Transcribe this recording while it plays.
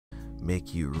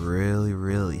make you really,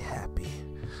 really happy,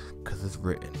 because it's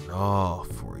written all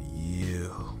for you.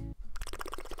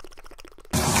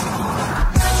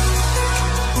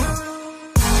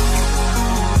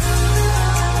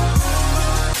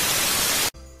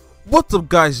 What's up,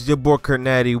 guys? It's your boy Curt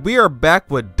Naddy. We are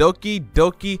back with Doki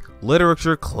Doki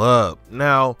Literature Club.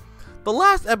 Now, the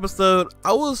last episode,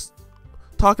 I was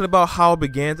talking about how it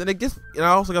begins, and I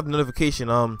also got the notification.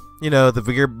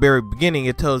 The very beginning,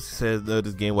 it says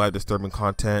this game will have disturbing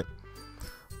content.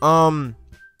 I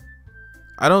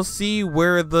don't see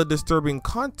where the disturbing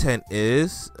content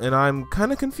is, and I'm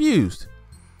kind of confused.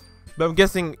 But I'm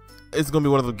guessing it's gonna be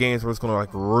one of the games where it's gonna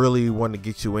really want to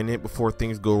get you in it before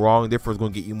things go wrong. Therefore, it's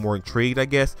gonna get you more intrigued, I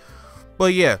guess.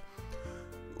 But yeah,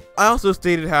 I also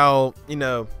stated how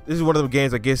this is one of the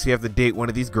games. I guess you have to date one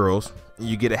of these girls, and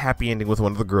you get a happy ending with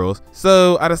one of the girls.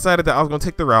 So I decided that I was gonna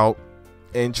take the route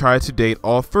and try to date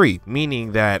all three,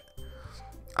 meaning that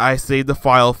I saved the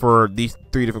file for these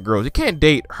three different girls. You can't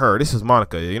date her. This is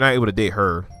Monica. You're not able to date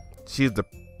her. She's the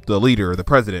leader, the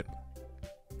president.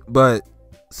 But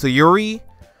Sayuri,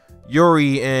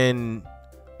 Yuri, and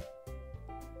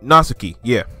Natsuki,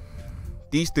 yeah,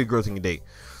 these three girls you can date.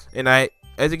 And as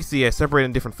you can see, I separated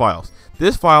in different files.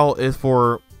 This file is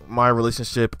for my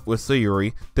relationship with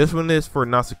Sayuri. This one is for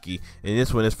Natsuki, and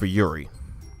this one is for Yuri.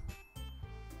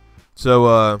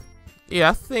 So yeah,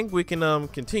 I think we can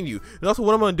continue. And also,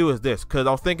 what I'm gonna do is this, because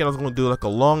I was thinking I was gonna do a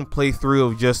long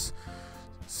playthrough of just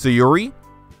Sayuri,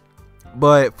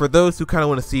 but for those who kind of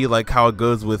want to see how it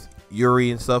goes with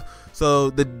Yuri and stuff, so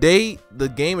the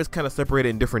game is kind of separated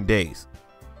in different days.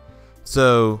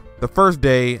 So the first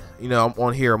day, I'm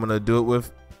on here, I'm gonna do it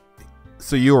with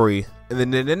Sayuri, and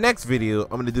then in the next video,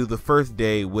 I'm gonna do the first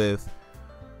day with,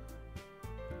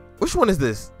 which one is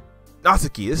this?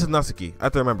 Natsuki. This is Natsuki. I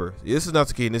have to remember. This is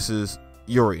Natsuki, and this is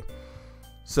Yuri.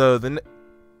 So then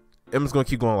I'm just gonna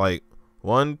keep going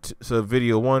so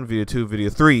video 1, video 2, video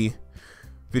 3,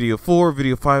 video 4,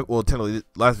 video 5. Well, technically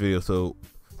last video. So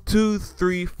 2,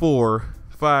 3, 4,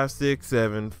 5, 6,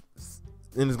 7, and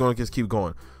it's going to just keep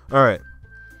going. All right,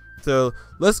 so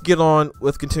let's get on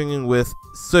with continuing with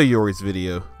Sayuri's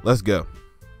video. Let's go.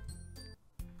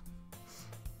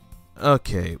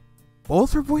 Okay, what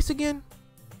was her voice again?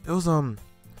 It was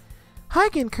hi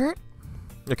again, Curt.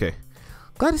 Okay,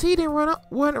 glad to see you didn't run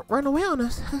away on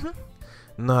us.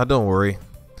 Nah, don't worry.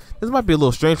 This might be a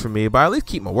little strange for me, but I at least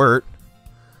keep my word.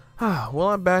 Well,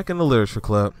 I'm back in the literature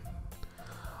club.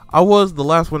 I was the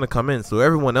last one to come in, so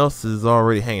everyone else is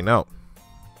already hanging out.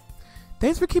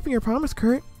 Thanks for keeping your promise,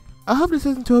 Curt. I hope this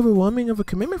isn't too overwhelming of a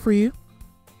commitment for you,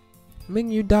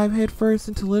 making you dive headfirst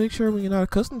into literature when you're not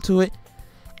accustomed to it.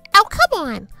 Oh, come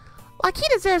on! Like he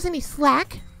deserves any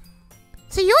slack.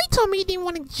 So you already told me you didn't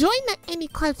want to join any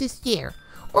clubs this year,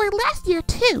 or last year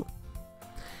too.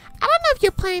 I don't know if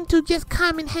you're planning to just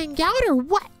come and hang out or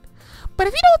what, but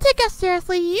if you don't take us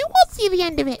seriously, you won't see the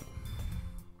end of it.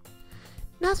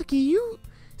 Natsuki, you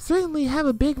certainly have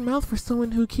a big mouth for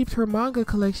someone who keeps her manga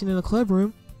collection in a club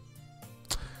room.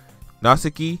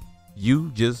 Natsuki, you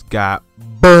just got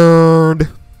burned.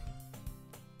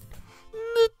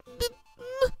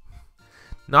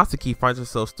 Natsuki finds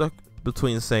herself stuck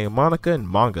between saying Monica and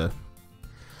manga.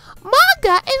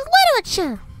 Manga is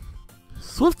literature.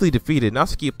 Swiftly defeated,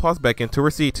 Natsuki pops back into her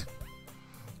seat.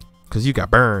 Cause you got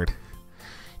burned.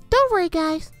 Don't worry,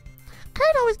 guys.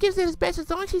 Curt always gives it his best as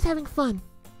long as he's having fun.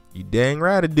 You dang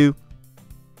right I do.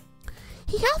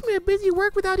 He helps me with busy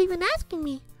work without even asking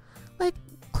me. Like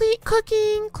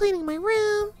cooking, cleaning my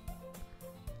room.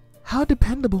 How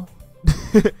dependable.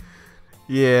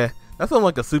 Yeah, that sounds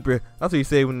like a super, that's what you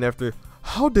say when after,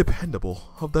 how dependable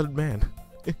of that man.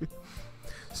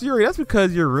 Sayuri, that's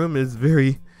because your room is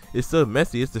so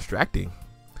messy, it's distracting.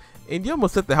 And you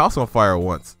almost set the house on fire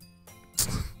once.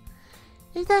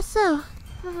 Is that so?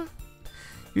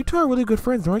 You two are really good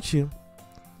friends, aren't you?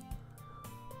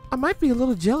 I might be a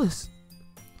little jealous.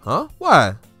 Huh?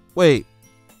 Why? Wait,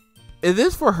 is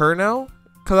this for her now?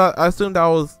 Because I assumed I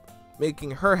was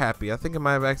making her happy. I think I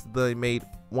might have accidentally made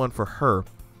one for her.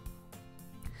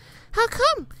 How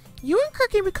come? You and Curt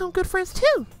can become good friends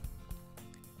too.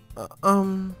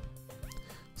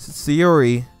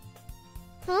 Sayuri.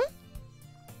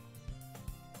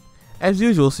 As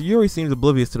usual, Sayuri seems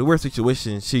oblivious to the weird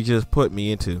situation she just put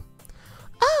me into.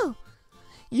 Oh,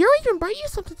 Yuri even brought you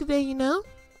something today,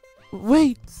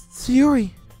 Wait,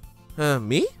 Sayuri.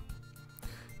 Me?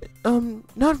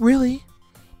 Not really.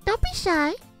 Don't be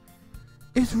shy.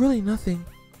 It's really nothing.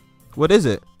 What is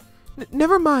it?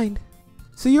 Never mind.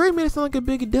 Sayuri made it sound like a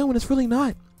big deal when it's really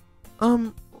not.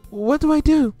 What do I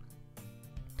do?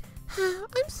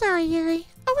 I'm sorry, Yuri.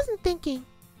 I wasn't thinking.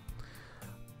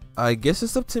 I guess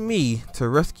it's up to me to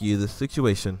rescue this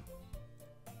situation.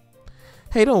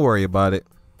 Hey, don't worry about it.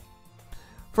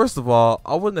 First of all,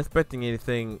 I wasn't expecting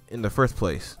anything in the first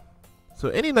place. So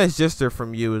any nice gesture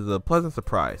from you is a pleasant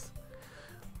surprise.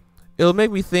 It'll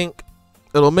make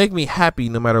me happy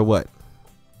no matter what.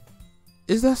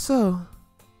 Is that so?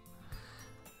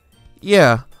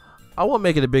 Yeah, I won't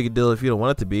make it a big deal if you don't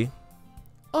want it to be.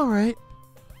 Alright.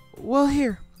 Well,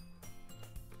 here.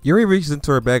 Yuri reaches into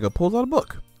her bag and pulls out a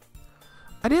book.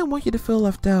 I didn't want you to feel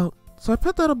left out, so I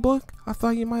picked out a book I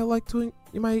thought you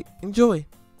might enjoy.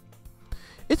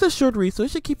 It's a short read, so it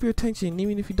should keep your attention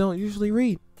even if you don't usually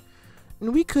read.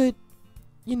 And we could,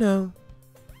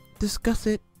 discuss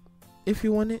it if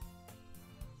you want it.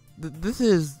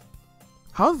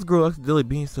 How's this girl accidentally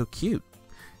being so cute?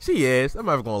 She is. I'm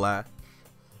not gonna lie.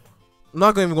 I'm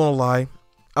not even gonna lie.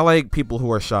 I like people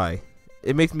who are shy.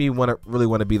 It makes me really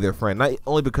want to be their friend. Not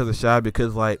only because of shy,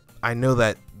 because I know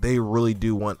that they really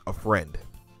do want a friend,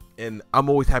 and I'm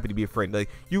always happy to be a friend. Like,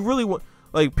 you really want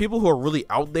people who are really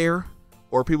out there,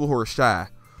 or people who are shy.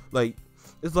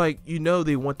 It's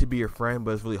they want to be your friend,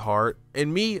 but it's really hard.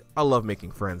 And me, I love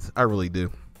making friends. I really do.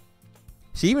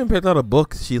 She even picked out a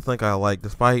book she think I like,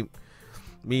 despite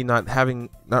me not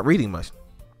reading much.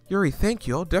 Yuri, thank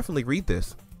you. I'll definitely read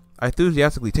this. I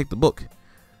enthusiastically take the book.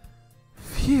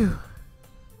 Phew.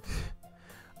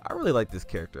 I really like this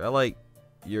character. I like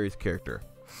Yuri's character.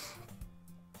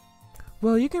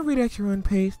 Well, you can read at your own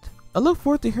pace. I look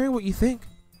forward to hearing what you think.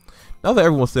 Now that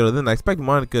everyone's settled in, I expect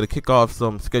Monica to kick off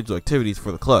some scheduled activities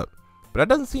for the club, but that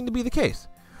doesn't seem to be the case.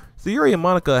 So Yuri and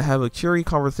Monica have a cheery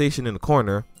conversation in the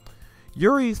corner.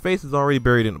 Yuri's face is already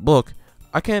buried in the book.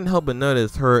 I can't help but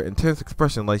notice her intense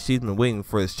expression, like she's been waiting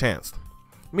for this chance.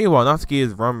 Meanwhile, Natsuki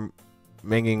is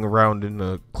manging around in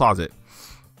the closet.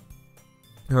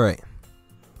 Alright.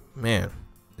 Man,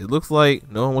 it looks like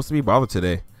no one wants to be bothered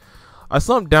today. I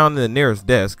slumped down in the nearest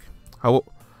desk. How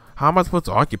am I supposed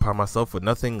to occupy myself with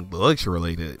nothing lecture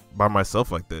related by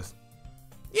myself like this?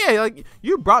 Yeah,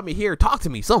 you brought me here. Talk to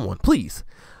me, someone, please.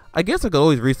 I guess I could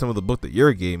always read some of the book that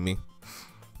Yuri gave me,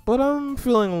 but I'm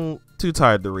feeling too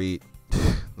tired to read.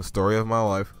 The story of my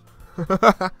life.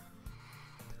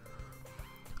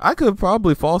 I could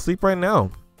probably fall asleep right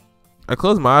now. I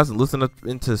close my eyes and listen up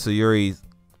on Sayuri's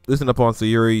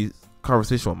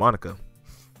conversation with Monica.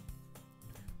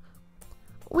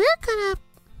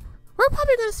 We're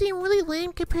probably gonna seem really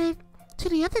lame compared to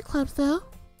the other clubs, though.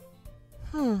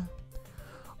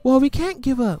 Well, we can't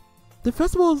give up. The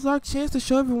festival is our chance to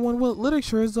show everyone what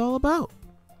literature is all about.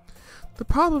 The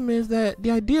problem is that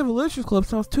the idea of a literature club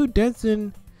sounds too dense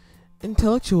and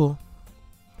intellectual.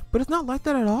 But it's not like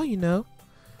that at all,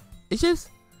 It's just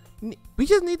we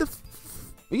just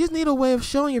need a way of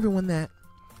showing everyone that.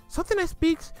 Something that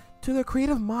speaks to their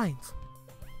creative minds.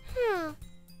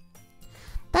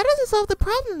 That doesn't solve the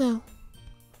problem, though.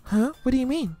 Huh? What do you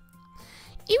mean?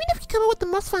 Even if you come up with the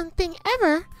most fun thing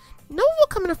ever, no one will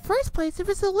come in the first place if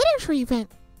it's a literature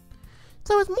event.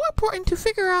 So it's more important to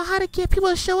figure out how to get people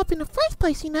to show up in the first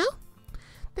place, Then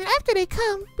after they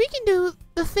come, we can do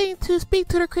the thing to speak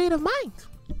to their creative minds.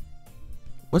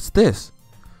 What's this?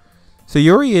 So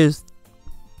Yuri is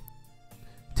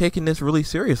taking this really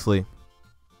seriously.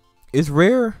 It's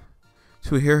rare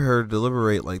to hear her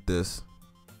deliberate like this.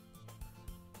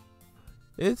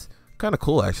 It's kind of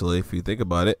cool, actually, if you think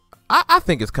about it. I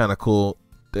think it's kind of cool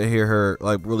to hear her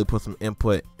really put some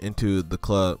input into the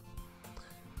club,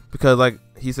 because like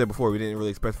he said before, we didn't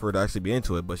really expect for her to actually be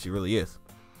into it, but she really is.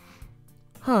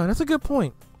 That's a good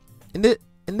point. In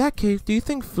that case, do you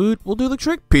think food will do the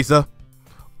trick? Pizza.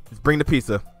 Let's bring the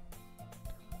pizza.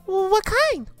 Well, what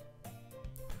kind?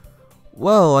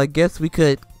 Well, I guess we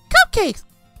could. Cupcakes.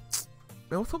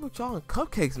 Man, what's up with y'all and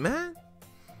cupcakes, man?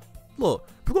 Look,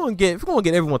 if we're gonna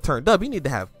get everyone turned up, you need to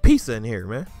have pizza in here,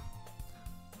 man.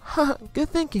 Good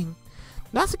thinking.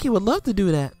 Natsuki would love to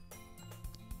do that.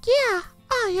 Yeah.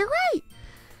 Oh, you're right.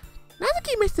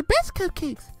 Naddy makes the best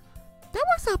cupcakes. That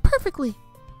works out perfectly.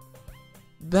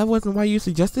 That wasn't why you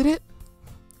suggested it?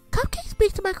 Cupcakes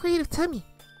speak to my creative tummy.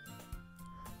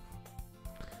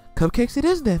 Cupcakes it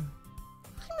is then.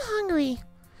 I'm hungry.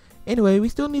 Anyway, we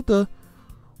still need to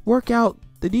work out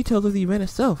the details of the event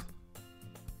itself.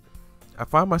 I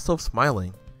find myself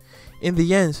smiling. In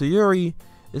the end, Sayuri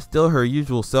is still her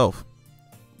usual self,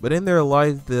 but in there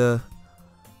lies the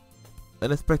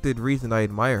unexpected reason I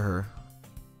admire her.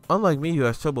 Unlike me, who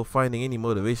has trouble finding any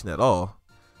motivation at all,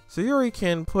 Sayuri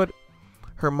can put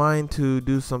her mind to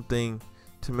do something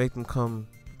to make them come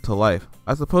to life.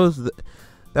 I suppose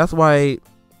that's why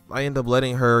I end up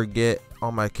letting her get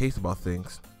on my case about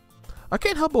things. I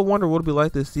can't help but wonder what it'd be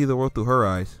like to see the world through her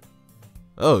eyes.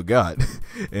 Oh god.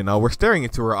 And now we're staring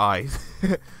into her eyes.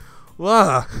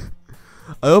 Wow.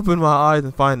 I open my eyes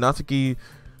and find Natsuki's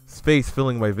face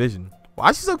filling my vision. Why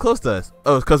is she so close to us?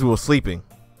 Oh, it's because we were sleeping.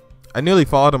 I nearly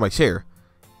fall out of my chair.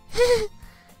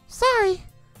 Sorry.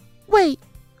 Wait.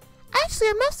 Actually,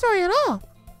 I'm not sorry at all.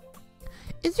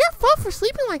 It's your fault for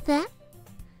sleeping like that.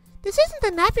 This isn't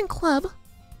the napping club.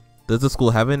 Does the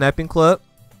school have a napping club?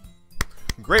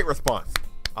 Great response.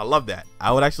 I love that.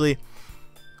 I would actually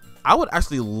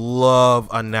love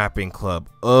a napping club.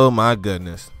 Oh my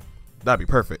goodness. That'd be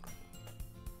perfect.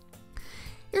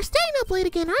 You're staying up late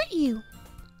again, aren't you?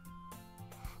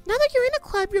 Now that you're in a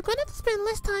club, you're going to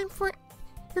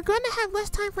have less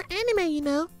time for anime, you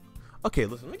know. Okay,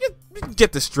 listen, let me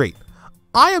get this straight.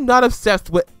 I am not obsessed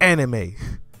with anime.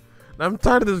 I'm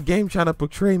tired of this game trying to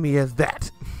portray me as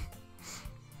that.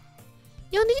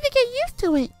 You'll need to get used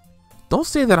to it. Don't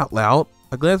say that out loud.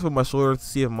 I glanced over my shoulder to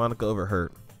see if Monica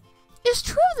overheard. It's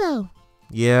true, though.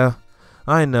 Yeah,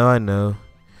 I know.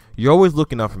 You're always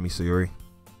looking out for me, Sayuri.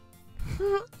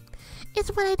 It's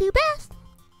what I do best.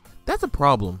 That's a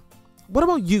problem. What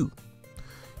about you?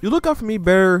 You look out for me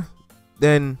better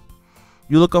than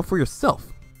you look out for yourself.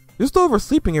 You're still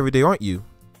oversleeping every day, aren't you?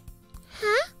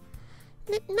 Huh?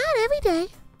 Not every day.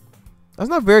 That's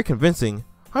not very convincing.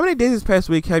 How many days this past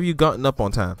week have you gotten up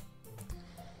on time?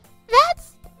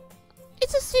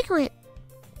 It's a secret.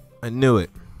 I knew it.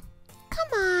 Come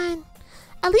on.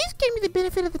 At least give me the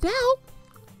benefit of the doubt.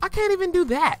 I can't even do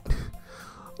that.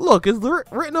 Look, it's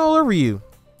written all over you.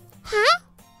 Huh?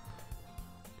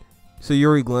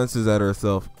 Sayuri glances at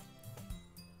herself.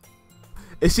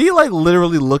 Is she like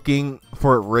literally looking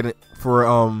for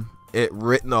it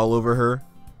written all over her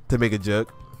to make a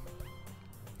joke?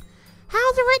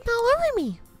 How's it written all over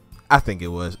me? I think it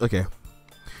was. Okay.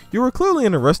 You were clearly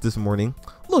in a rush this morning.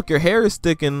 Look, your hair is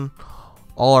sticking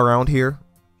all around here.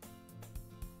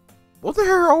 Was the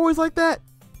hair always like that?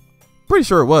 Pretty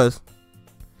sure it was.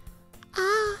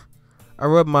 I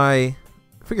rubbed my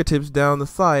fingertips down the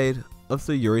side of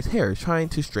Sayuri's hair, trying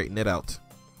to straighten it out.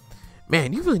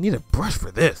 Man, you really need a brush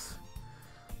for this.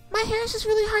 My hair is just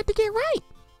really hard to get right.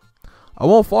 I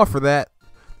won't fall for that.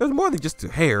 There's more than just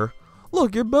your hair.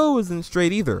 Look, your bow isn't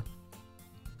straight either.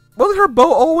 Wasn't her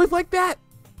bow always like that?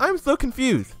 I'm so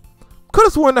confused. Could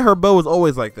have sworn that her bow was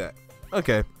always like that.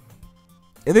 Okay.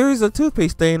 And there is a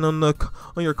toothpaste stain on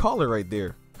your collar right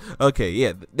there. Okay,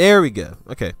 yeah, there we go.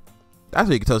 Okay. That's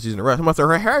how you can tell she's in a rush. So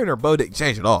her hair and her bow didn't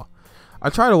change at all. I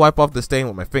tried to wipe off the stain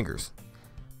with my fingers.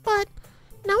 But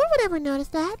no one would ever notice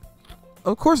that.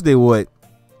 Of course they would.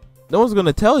 No one's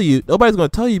gonna tell you. Nobody's gonna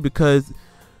tell you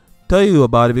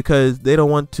about it because they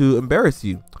don't want to embarrass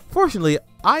you. Fortunately,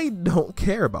 I don't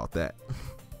care about that.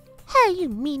 Hey, you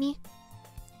meanie.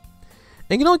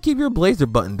 And you don't keep your blazer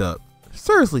buttoned up.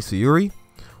 Seriously, Sayuri.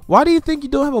 Why do you think you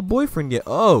don't have a boyfriend yet?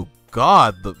 Oh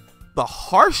God, the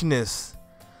harshness.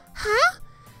 Huh?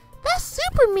 That's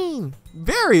super mean.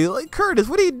 Very. Like, Curtis,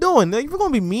 what are you doing? Like, if we're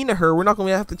gonna be mean to her, we're not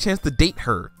gonna have the chance to date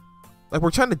her. Like,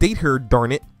 we're trying to date her,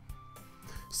 darn it.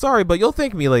 Sorry, but you'll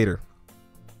thank me later.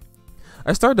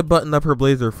 I started to button up her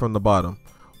blazer from the bottom.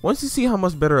 Once you see how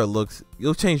much better it looks,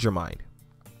 you'll change your mind.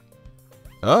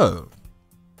 Oh.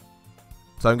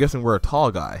 So I'm guessing we're a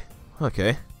tall guy.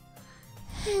 Okay.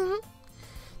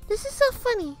 This is so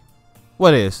funny.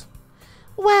 What is?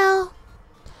 Well,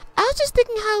 I was just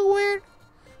thinking how weird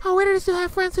it is to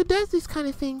have friends who does these kind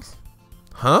of things.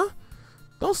 Huh?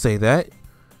 Don't say that.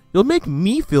 You'll make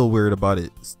me feel weird about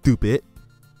it, stupid.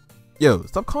 Yo,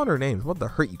 stop calling her names. What the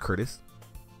hurt you, Curtis?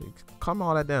 Calm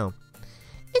all that down.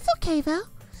 It's okay though.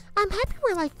 I'm happy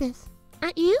we're like this.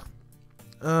 Aren't you?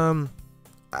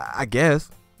 I guess.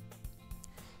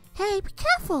 Hey, be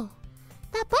careful.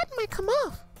 That button might come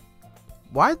off.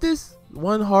 Why is this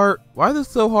one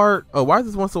so hard? Oh, why is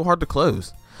this one so hard to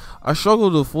close? I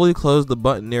struggled to fully close the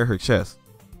button near her chest.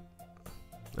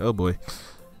 Oh boy.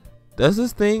 Does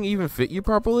this thing even fit you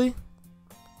properly?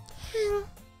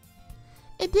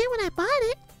 It did when I bought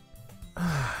it.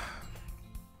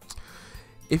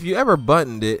 If you ever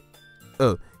buttoned it,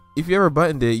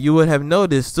 you would have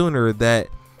noticed sooner that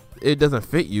it doesn't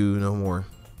fit you no more.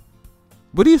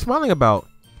 What are you smiling about?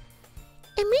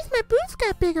 It means my boots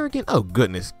got bigger again. Oh,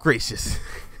 goodness gracious.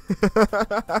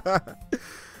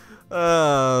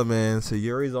 Oh, man. So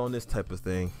Yuri's on this type of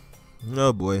thing.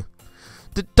 Oh, boy.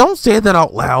 Don't say that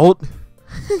out loud.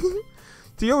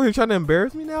 So you're over here trying to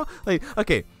embarrass me now? Like,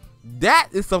 okay, that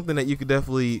is something that you could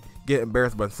definitely get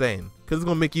embarrassed by saying. Because it's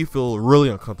going to make you feel really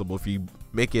uncomfortable if you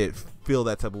make it feel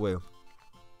that type of way.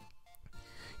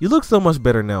 You look so much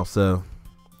better now, so.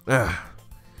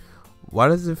 Why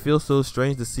does it feel so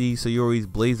strange to see Sayori's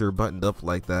blazer buttoned up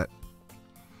like that?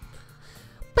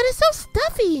 But it's so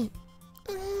stuffy.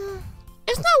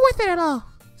 It's not worth it at all.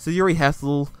 Sayuri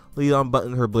hastily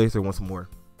unbuttoned her blazer once more.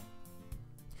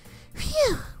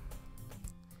 Phew.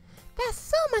 That's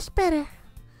so much better.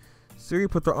 Sayuri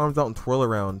put her arms out and twirl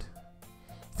around.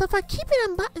 So if I keep it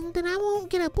unbuttoned, then I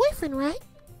won't get a boyfriend, right?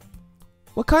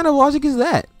 What kind of logic is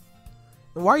that?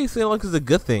 And why are you saying like it's a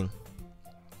good thing?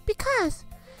 Because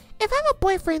if I have a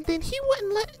boyfriend, then he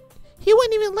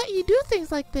wouldn't even let you do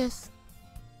things like this.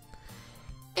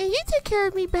 And you take care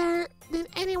of me better than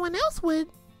anyone else would.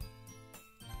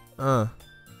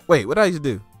 Wait, what did I just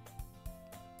do?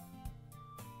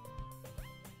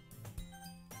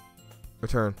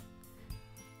 Return.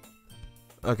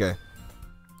 Okay.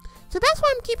 So that's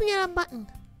why I'm keeping it unbuttoned.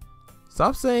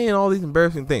 Stop saying all these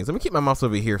embarrassing things. Let me keep my mouse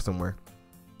over here somewhere.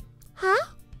 Huh?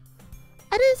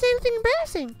 I didn't say anything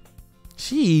embarrassing.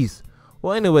 Jeez.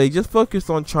 Well, anyway, just focus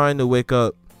on trying to wake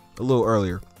up a little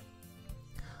earlier.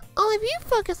 Only if you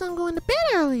focus on going to bed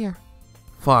earlier.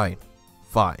 Fine.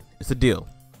 Fine. It's a deal.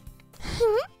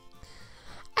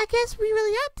 I guess we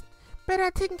really are better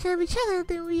at taking care of each other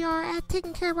than we are at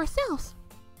taking care of ourselves.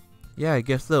 Yeah, I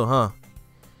guess so, huh?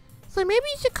 So maybe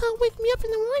you should come wake me up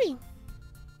in the morning.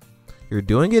 You're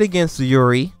doing it again,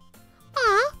 Sayuri.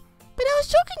 But I was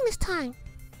joking this time.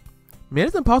 Man,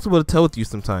 it's impossible to tell with you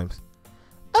sometimes.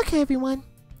 Okay, everyone.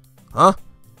 Huh?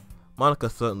 Monica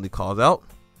suddenly calls out.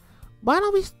 Why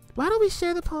don't we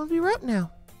share the poems we wrote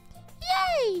now?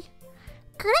 Yay!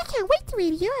 Curt, I can't wait to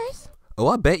read yours. Oh,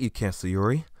 I bet you can,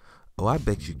 Sayuri. Oh, I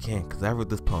bet you can, because I wrote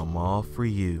this poem all for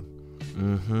you.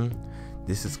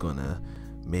 This is gonna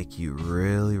make you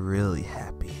really, really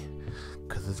happy,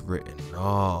 because it's written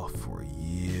all for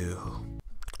you.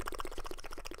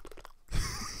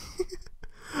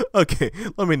 Okay,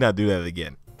 let me not do that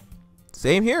again.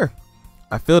 Same here.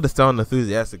 I feel to sound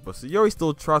enthusiastic, but Sayuri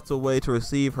still trots away to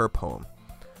receive her poem.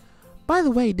 By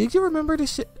the way, did you remember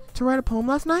to write a poem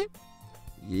last night?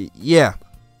 Yeah.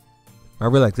 My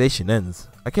relaxation ends.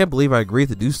 I can't believe I agreed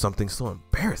to do something so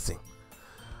embarrassing.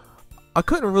 I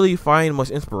couldn't really find much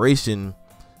inspiration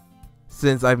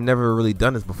since I've never really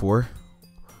done this before.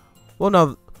 Well,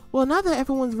 now that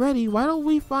everyone's ready, why don't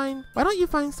you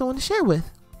find someone to share with?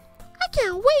 I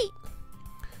can't wait.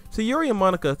 Sayuri and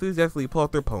Monica enthusiastically pull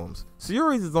out their poems.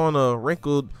 Sayuri's is on a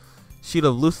wrinkled sheet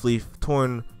of loose leaf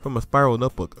torn from a spiral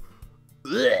notebook.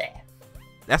 Blech.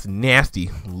 That's nasty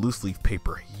loose leaf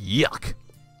paper. Yuck.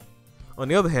 On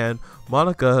the other hand,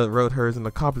 Monica wrote hers in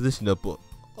a composition notebook.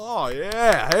 Oh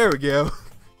yeah, there we go.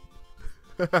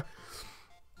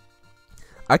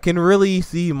 I can really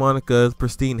see Monica's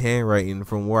pristine handwriting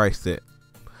from where I sit.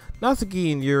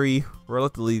 Natsuki and Yuri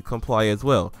reluctantly comply as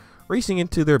well, reaching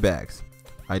into their bags.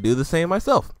 I do the same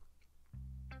myself.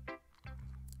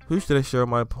 Who should I share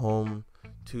my poem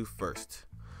to first?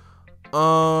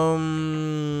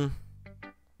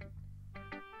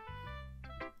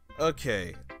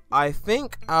 Okay, I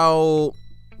think I'll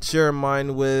share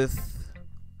mine with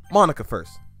Monica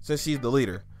first, since she's the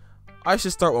leader. I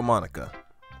should start with Monica.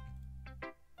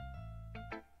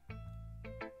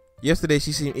 Yesterday,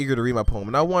 she seemed eager to read my poem,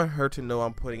 and I want her to know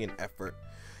I'm putting in effort.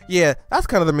 Yeah, that's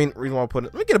kind of the main reason why I'm putting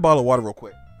it. Let me get a bottle of water real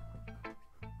quick.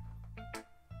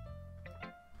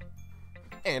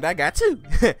 And I got two.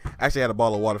 Actually, I had a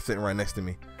bottle of water sitting right next to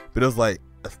me, but it was like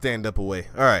a stand up away.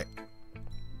 All right.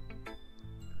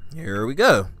 Here we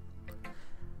go.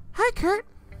 Hi, Curt.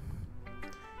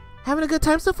 Having a good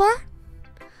time so far?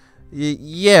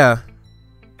 Yeah.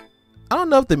 I don't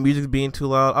know if the music's being too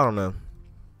loud. I don't know.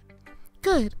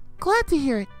 Good. Glad to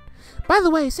hear it. By the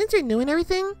way, since you're new and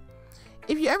everything,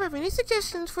 if you ever have any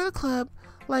suggestions for the club,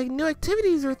 like new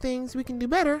activities or things we can do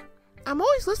better, I'm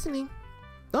always listening.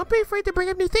 Don't be afraid to bring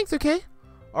up new things, okay?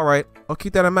 Alright, I'll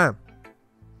keep that in mind.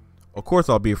 Of course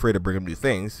I'll be afraid to bring up new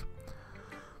things.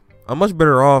 I'm much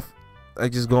better off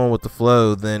like just going with the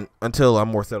flow than until I'm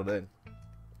more settled in.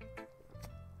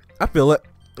 I feel it.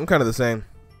 I'm kind of the same.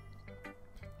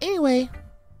 Anyway,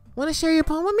 want to share your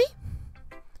poem with me?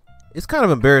 It's kind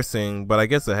of embarrassing, but I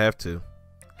guess I have to.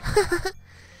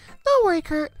 Don't worry,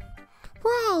 Curt.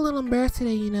 We're all a little embarrassed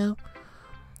today, you know.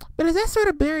 But it's that sort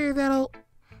of barrier that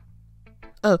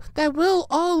we'll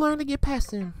all learn to get past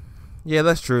soon. Yeah,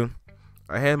 that's true.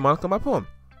 I had Monica my poem.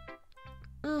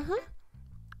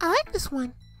 I like this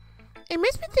one. It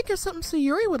makes me think of something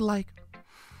Sayuri would like.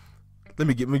 Let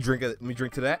me drink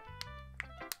to that.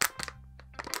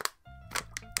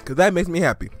 Cause that makes me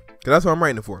happy. Cause that's what I'm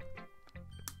writing it for.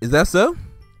 Is that so?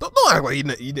 Don't act like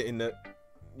you didn't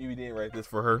write this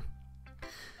for her.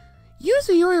 You and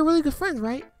Sayuri are really good friends,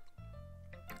 right?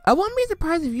 I wouldn't be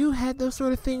surprised if you had those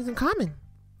sort of things in common.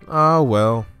 Oh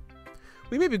well.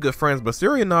 We may be good friends, but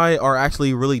Sayuri and I are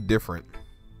actually really different.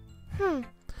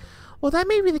 Well, that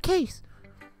may be the case.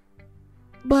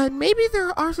 But maybe there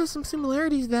are also some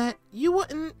similarities that you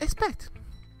wouldn't expect.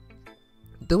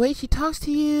 The way she talks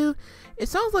to you, it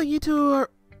sounds like it sounds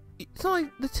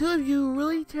like the two of you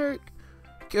really care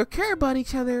about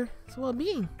each other's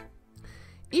well-being.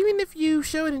 Even if you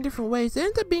show it in different ways, it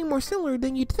ends up being more similar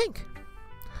than you'd think.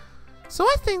 So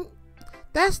I think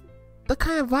that's the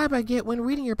kind of vibe I get when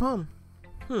reading your poem.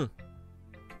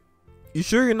 You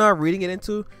sure you're not reading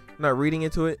into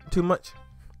it too much?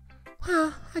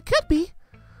 I could be.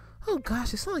 Oh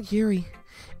gosh, it sounds like Yuri.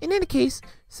 In any case,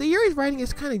 so Yuri's writing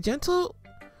is kind of gentle,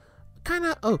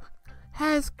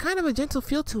 has kind of a gentle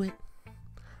feel to it.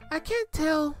 I can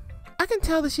tell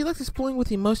that she likes exploring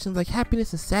with emotions like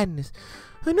happiness and sadness.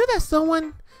 Who knew that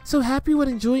someone so happy would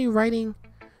enjoy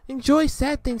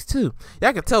sad things too? Yeah,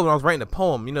 I could tell when I was writing the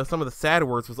poem, some of the sad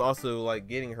words was also like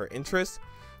getting her interest,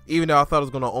 even though I thought it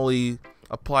was going to only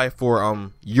apply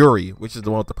for Yuri, which is the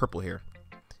one with the purple hair.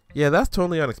 Yeah, that's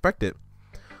totally unexpected.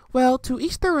 Well, to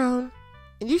each their own,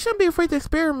 and you shouldn't be afraid to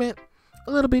experiment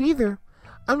a little bit either.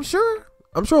 I'm sure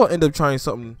I'll end up trying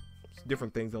something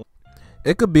different things.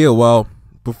 It could be a while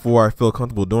before I feel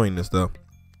comfortable doing this though.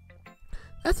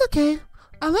 That's okay.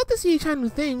 I love to see you try new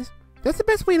things. That's the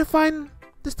best way to find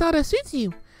the style that suits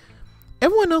you.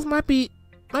 Everyone else might be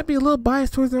a little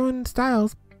biased towards their own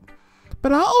styles,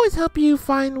 but I'll always help you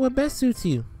find what best suits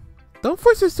you. Don't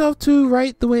force yourself to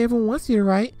write the way everyone wants you to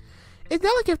write. It's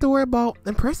not like you have to worry about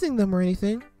impressing them or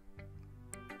anything.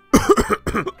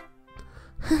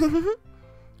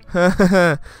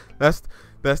 That's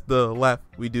the laugh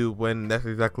we do when that's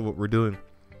exactly what we're doing.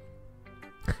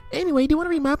 Anyway, do you want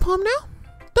to read my poem now?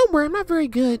 Don't worry, I'm not very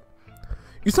good.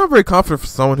 You sound very confident for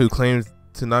someone who claims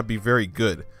to not be very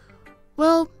good.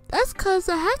 Well, that's because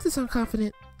I have to sound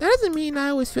confident. That doesn't mean I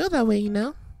always feel that way, you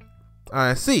know?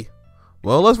 I see.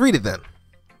 Well, let's read it then.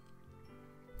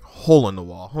 Hole in the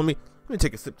wall. Let me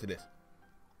take a sip to this.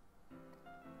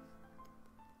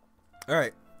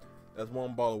 Alright. That's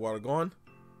one bottle of water gone.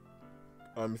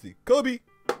 Let me see. Kobe!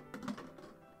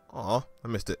 Aw, I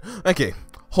missed it. Okay.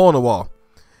 Hole in the wall.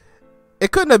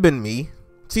 It couldn't have been me.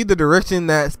 See the direction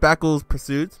that Spackles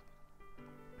pursued?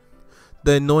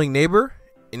 The annoying neighbor?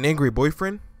 An angry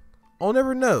boyfriend? I'll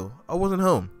never know. I wasn't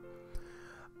home.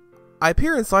 I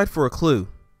peer inside for a clue.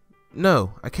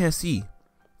 No, I can't see.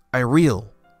 I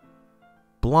reel.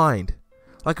 Blind.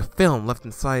 Like a film left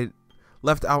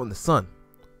out in the sun.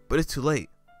 But it's too late.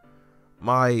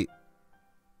 My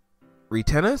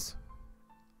retinas?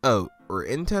 Oh, or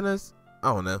antennas?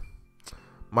 I don't know.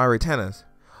 My retinas.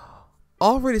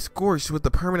 Already scorched with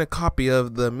a permanent copy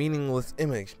of the meaningless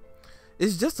image.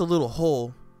 It's just a little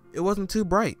hole. It wasn't too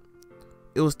bright.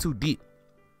 It was too deep.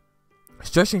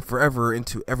 Stretching forever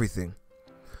into everything.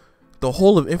 The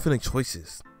hole of infinite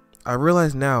choices. I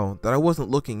realize now that I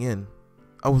wasn't looking in.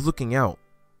 I was looking out.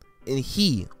 And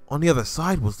he, on the other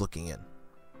side, was looking in.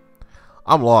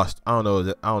 I'm lost. I don't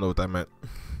know what that meant.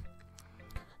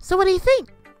 So what do you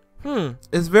think?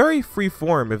 It's very free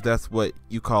form, if that's what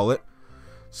you call it.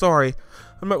 Sorry,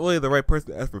 I'm not really the right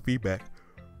person to ask for feedback.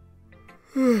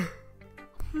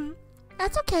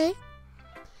 That's okay.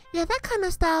 Yeah, that kind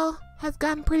of style has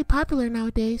gotten pretty popular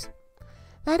nowadays.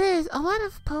 That is, a lot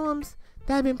of poems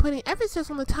that have been putting emphasis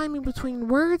on the timing between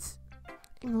words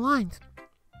and lines.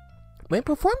 When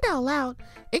performed out loud,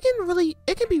 it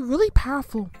can be really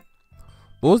powerful.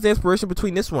 What was the inspiration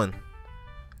between this one?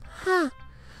 Well,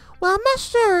 I'm not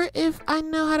sure if I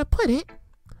know how to put it.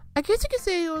 I guess you could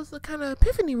say it was a kind of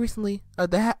epiphany recently.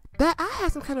 That I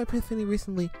had some kind of epiphany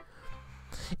recently.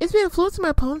 It's been influencing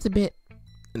my poems a bit.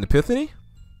 An epiphany?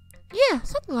 Yeah,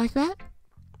 something like that.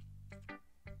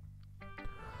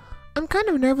 I'm kind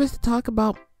of nervous to talk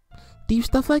about deep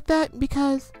stuff like that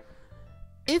because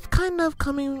it's kind of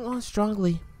coming on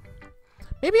strongly.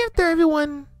 Maybe after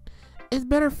everyone is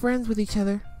better friends with each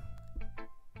other.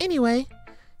 Anyway,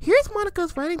 here's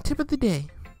Monica's writing tip of the day.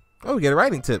 Oh, we got a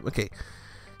writing tip. Okay.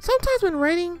 Sometimes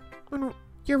when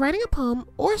you're writing a poem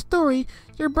or a story,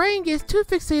 your brain gets too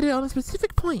fixated on a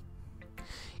specific point.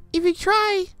 If you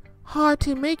try hard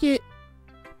to make it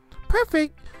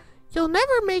perfect, you'll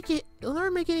never make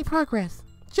any progress.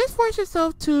 Just force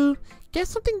yourself to get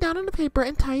something down on the paper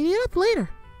and tidy it up later.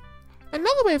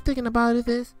 Another way of thinking about it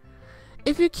is,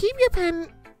 if you keep your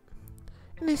pen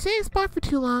in the same spot for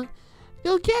too long,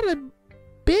 you'll get a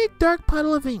big dark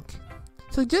puddle of ink.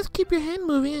 So just keep your hand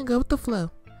moving and go with the flow.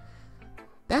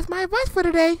 That's my advice for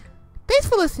today. Thanks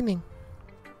for listening.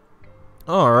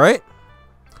 All right.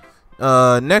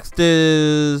 Next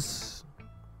is,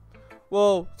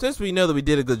 well, since we know that we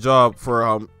did a good job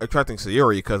for attracting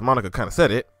Sayuri, because Monica kind of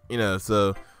said it,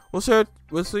 so we'll share it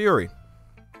with Sayuri.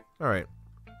 Alright.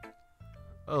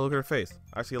 Oh, look at her face.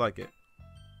 I actually like it.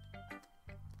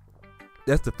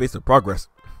 That's the face of progress.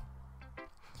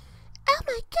 Oh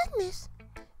my goodness.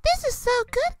 This is so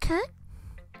good, Curt.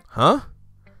 Huh?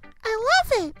 I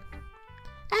love it.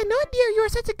 I had no idea you were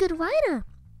such a good writer.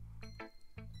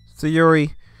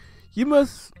 Sayuri, you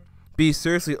must be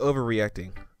seriously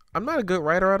overreacting. I'm not a good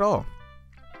writer at all.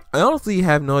 I honestly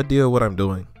have no idea what I'm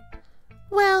doing.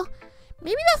 Well,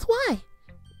 maybe that's why.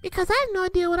 Because I have no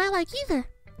idea what I like either.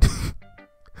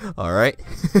 Alright.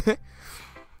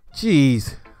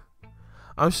 Jeez.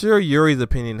 I'm sure Yuri's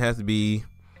opinion has to be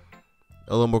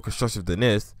a little more constructive than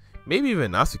this. Maybe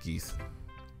even Natsuki's.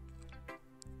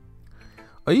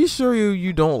 Are you sure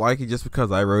you don't like it just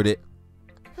because I wrote it?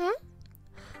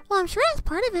 Well, I'm sure that's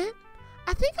part of it.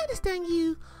 I think I understand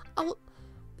you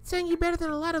better than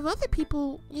a lot of other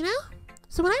people, you know?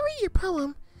 So when I read your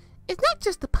poem, it's not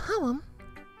just a poem.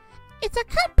 It's a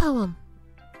Curt poem.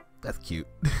 That's cute.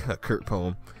 A Curt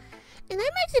poem. And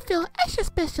that makes it feel extra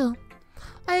special.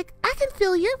 Like I can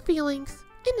feel your feelings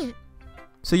in it.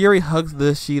 Sayuri hugs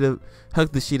the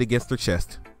sheet against her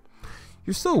chest.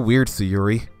 You're so weird,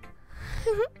 Sayuri.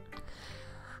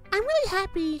 I'm really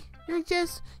happy you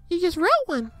just wrote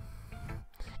one.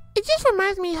 It just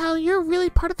reminds me how you're really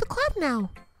part of the club now.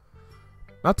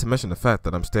 Not to mention the fact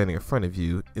that I'm standing in front of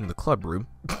you in the club room.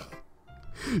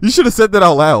 You should have said that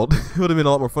out loud. It would have been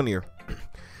a lot more funnier.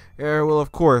 Yeah, well,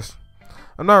 of course.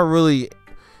 I'm not really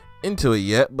into it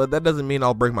yet, but that doesn't mean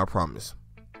I'll break my promise.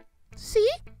 See?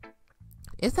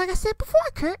 It's like I said before,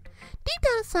 Curt. Deep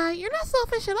down inside, you're not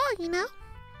selfish at all, you know?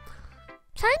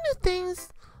 Trying new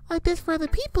things like this for other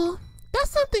people, that's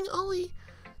something only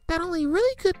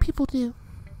really good people do.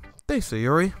 Thanks,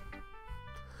 Sayuri.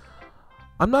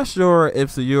 I'm not sure if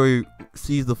Sayuri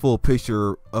sees the full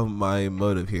picture of my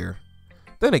motive here.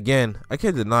 Then again, I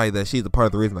can't deny that she's a part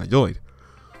of the reason I joined,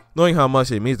 knowing how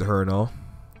much it means to her and all.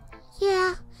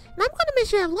 Yeah, and I'm gonna make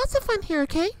sure you have lots of fun here,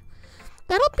 okay?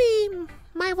 That'll be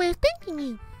my way of thanking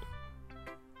you.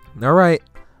 Alright,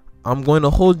 I'm going to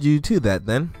hold you to that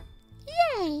then.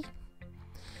 Yay!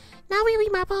 Now you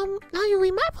read my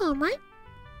poem, right?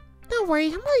 Don't worry,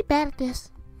 I'm really bad at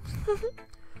this.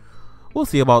 We'll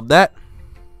see about that.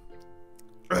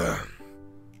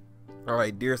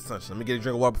 Alright, dear sunshine. Let me get a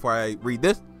drink of water before I read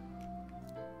this.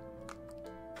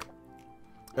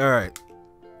 Alright.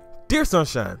 Dear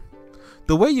sunshine,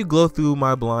 the way you glow through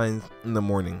my blinds in the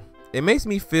morning, it makes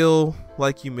me feel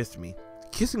like you missed me.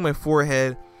 Kissing my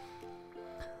forehead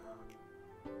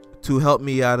to help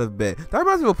me out of bed. That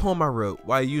reminds me of a poem I wrote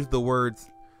where I used the words,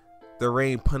 "The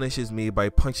rain punishes me by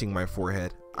punching my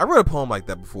forehead." I wrote a poem like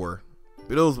that before.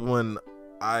 But it was when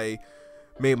I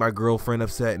made my girlfriend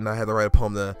upset and I had to write a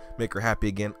poem to make her happy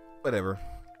again. Whatever.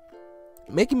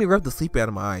 Making me rub the sleep out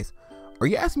of my eyes. Are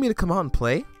you asking me to come out and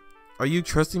play? Are you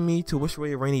trusting me to wish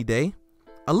away a rainy day?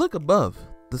 I look above.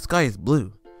 The sky is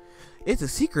blue. It's a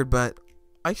secret, but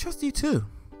I trust you too.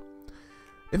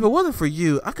 If it wasn't for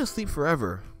you, I could sleep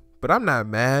forever. But I'm not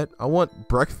mad. I want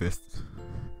breakfast.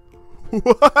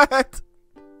 What?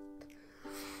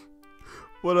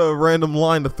 What a random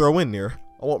line to throw in there.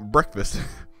 I want breakfast.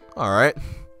 Alright.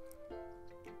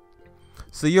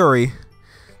 Sayuri,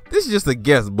 this is just a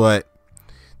guess, but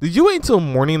did you wait until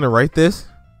morning to write this?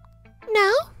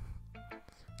 No.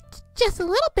 Just a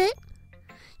little bit.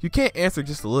 You can't answer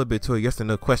just a little bit to a yes or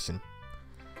no question.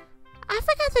 I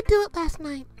forgot to do it last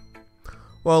night.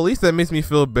 Well, at least that makes me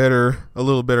feel better, a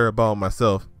little better about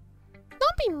myself.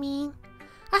 Don't be mean.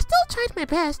 I still tried my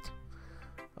best.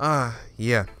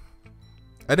 Yeah.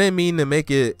 I didn't mean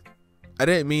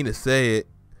to say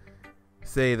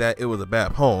that it was a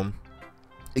bad poem.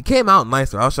 It came out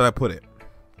nicer. How should I put it?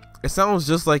 It sounds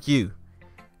just like you.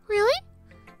 Really?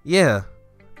 Yeah.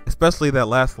 Especially that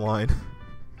last line.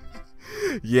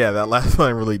 Yeah, that last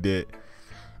line really did.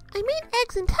 I mean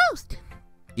eggs and toast.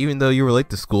 Even though you were late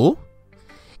to school?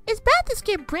 It's bad to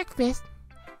skip breakfast.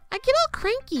 I get all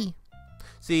cranky.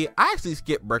 See, I actually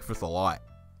skip breakfast a lot.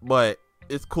 But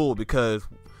it's cool because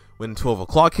when 12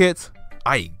 o'clock hits,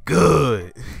 I eat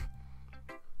good.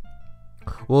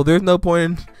 Well, there's no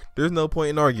point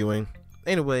in arguing.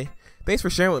 Anyway, thanks for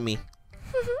sharing with me.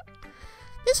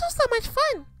 This was so much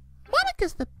fun.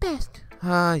 Monica's the best.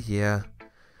 Yeah.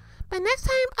 But next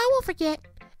time I won't forget,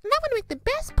 and I'm gonna make the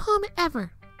best poem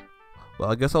ever.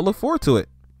 Well, I guess I'll look forward to it.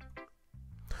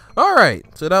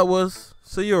 Alright, so that was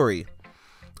Sayuri.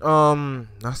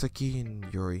 Natsuki and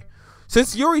Yuri.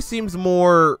 Since Yuri seems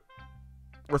more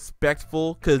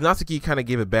respectful, because Natsuki kind of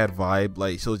gave a bad vibe,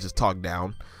 like she'll just talk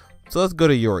down. So let's go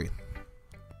to Yuri.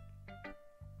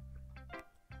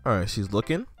 Alright, she's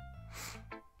looking.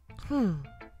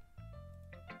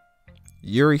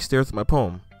 Yuri stares at my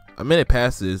poem. A minute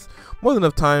passes, more than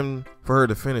enough time for her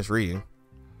to finish reading.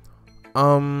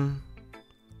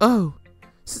 Oh,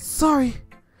 sorry.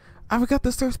 I forgot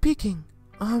to start speaking.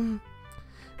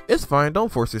 It's fine,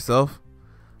 don't force yourself.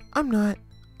 I'm not.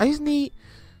 I just need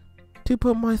to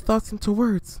put my thoughts into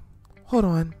words. Hold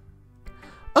on.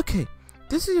 Okay,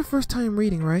 this is your first time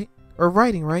reading, right? Or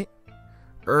writing, right?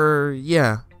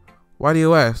 Yeah. Why do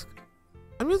you ask?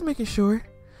 I'm just making sure.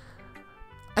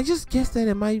 I just guessed that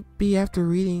it might be after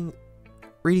reading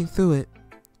through it.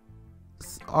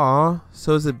 Aw,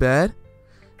 so is it bad?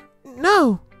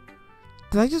 No!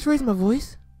 Did I just raise my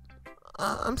voice?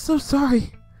 I'm so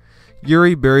sorry.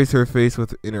 Yuri buries her face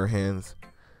in her hands.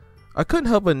 I couldn't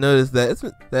help but notice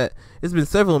that it's been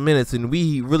several minutes and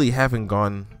we really haven't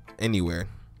gone anywhere.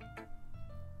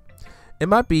 It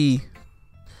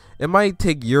might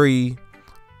take Yuri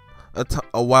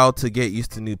a while to get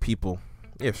used to new people.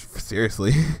 Yeah,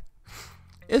 seriously.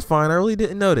 It's fine, I really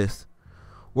didn't notice.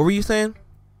 What were you saying?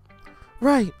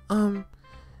 Right,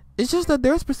 it's just that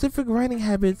there are specific writing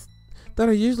habits that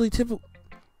are usually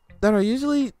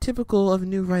typical of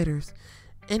new writers.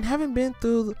 And having been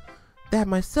through that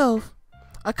myself,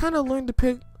 I kind of learned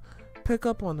to pick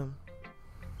up on them.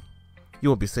 You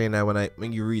won't be saying that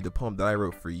when you read the poem that I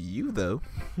wrote for you, though.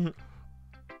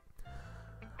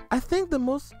 I think the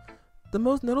most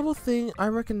notable thing I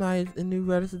recognize in new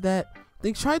writers is that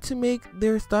they try to make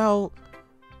their style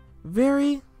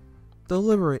very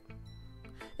deliberate.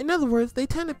 In other words, they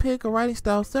tend to pick a writing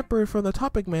style separate from the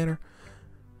topic matter,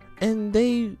 and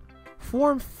they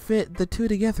form fit the two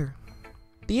together.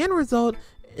 The end result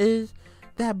is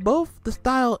that both the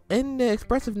style and the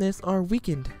expressiveness are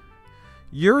weakened.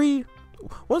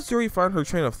 Once Yuri finds her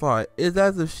train of thought, it's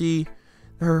as if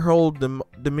her whole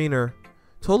demeanor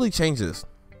totally changes.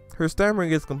 Her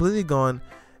stammering is completely gone,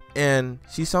 and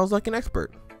she sounds like an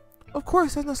expert. Of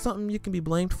course, that's not something you can be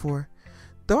blamed for.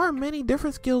 There are many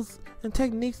different skills and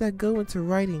techniques that go into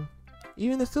writing,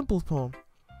 even the simplest poem.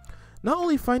 Not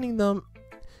only finding them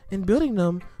and building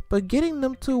them, but getting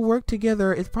them to work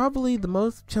together is probably the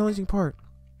most challenging part.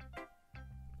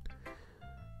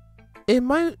 It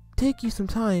might take you some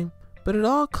time, but it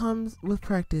all comes with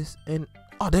practice. And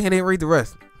oh dang, I didn't read the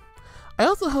rest. I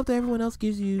also hope that everyone else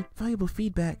gives you valuable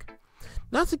feedback.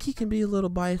 Natsuki can be a little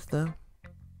biased though.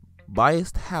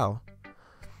 Biased how?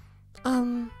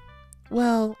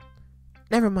 Well,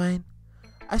 never mind.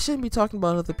 I shouldn't be talking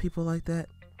about other people like that.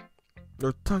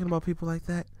 Or talking about people like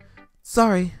that.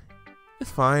 Sorry. It's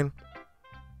fine.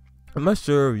 I'm not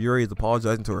sure if Yuri is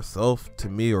apologizing to herself, to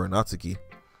me, or Natsuki.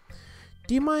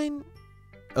 Do you mind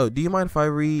if I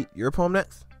read your poem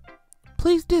next?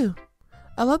 Please do.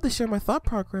 I love to share my thought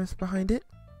progress behind it.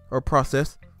 Or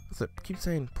process. I keep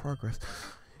saying progress.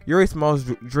 Yuri smiles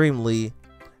dreamily,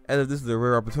 as if this is a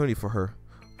rare opportunity for her,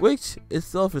 which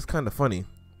itself is kind of funny.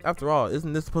 After all,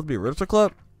 isn't this supposed to be a literature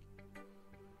club?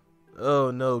 Oh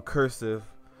no, cursive.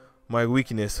 My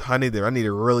weakness. I need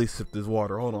to really sip this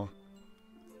water. Hold on.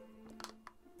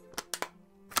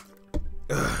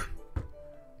 Ugh.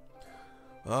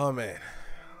 Oh man.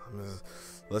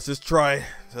 Let's just try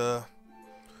to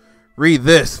read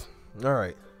this.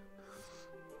 Alright.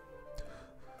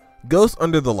 Ghost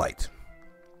under the light.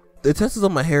 The tessels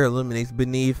of my hair illuminates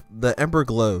beneath the ember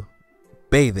glow.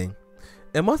 Bathing.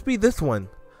 It must be this one,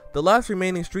 the last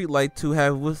remaining street light to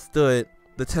have withstood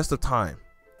the test of time.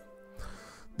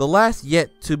 The last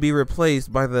yet to be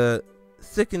replaced by the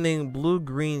sickening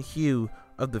blue-green hue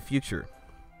of the future.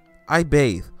 I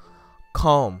bathe,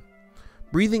 calm,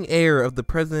 breathing air of the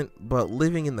present but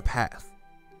living in the past.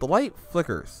 The light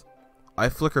flickers. I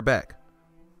flicker back.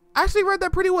 I actually read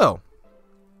that pretty well.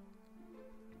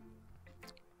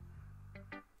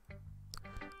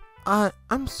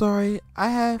 I'm sorry. I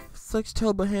have such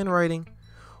terrible handwriting.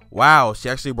 Wow, she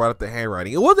actually brought up the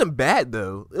handwriting. It wasn't bad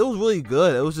though. It was really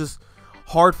good. It was just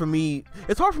hard for me.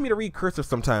 It's hard for me to read cursive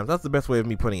sometimes. That's the best way of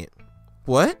me putting it.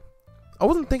 What? I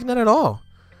wasn't thinking that at all.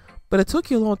 But it took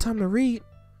you a long time to read.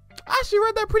 I actually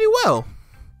read that pretty well.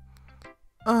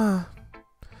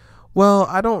 Well,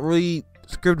 I don't read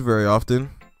script very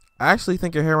often. I actually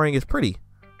think your handwriting is pretty.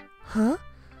 Huh?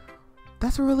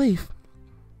 That's a relief.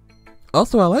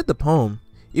 Also, I like the poem.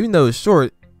 Even though it's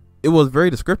short, it was very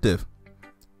descriptive.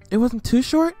 It wasn't too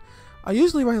short? I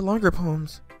usually write longer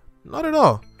poems. Not at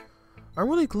all. I'm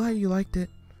really glad you liked it.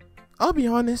 I'll be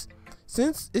honest,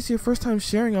 since it's your first time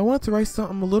sharing, I wanted to write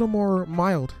something a little more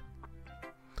mild.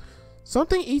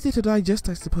 Something easy to digest,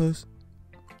 I suppose.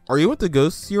 Are you into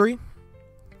ghosts, Yuri?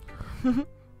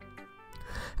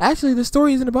 Actually, the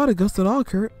story isn't about a ghost at all,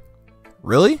 Curt.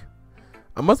 Really?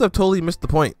 I must have totally missed the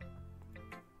point.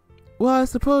 Well, I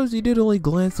suppose you did only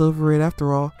glance over it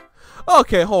after all.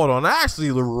 Okay, hold on. I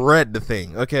actually read the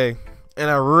thing, okay? And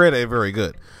I read it very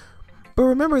good. But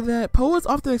remember that poets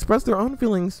often express their own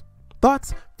feelings,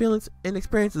 thoughts, feelings, and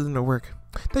experiences in their work.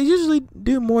 They usually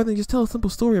do more than just tell a simple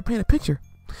story or paint a picture.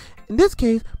 In this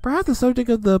case, perhaps the subject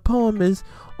of the poem is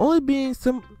only being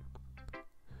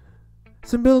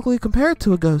symbolically compared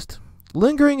to a ghost,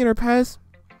 lingering in her past,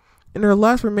 in her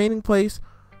last remaining place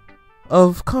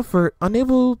of comfort,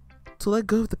 unable to let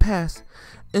go of the past,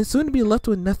 and soon to be left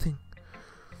with nothing.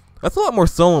 That's a lot more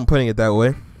solemn putting it that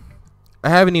way. I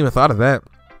haven't even thought of that.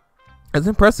 That's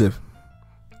impressive.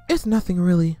 It's nothing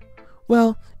really.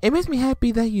 Well, it makes me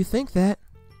happy that you think that.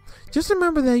 Just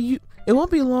remember that it won't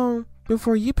be long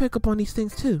before you pick up on these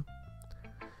things too.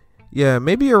 Yeah,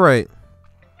 maybe you're right.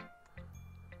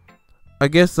 I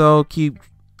guess I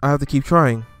have to keep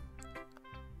trying.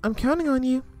 I'm counting on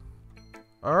you.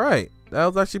 Alright, that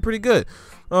was actually pretty good.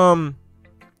 Oh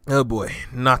boy,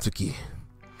 Natsuki.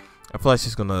 I feel like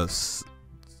she's gonna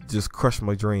just crush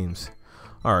my dreams.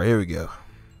 Alright, here we go.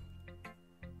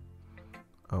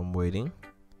 I'm waiting.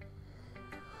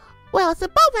 Well, it's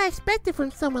about what I expected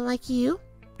from someone like you.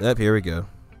 Yep, here we go.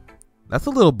 That's a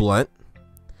little blunt.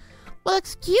 Well,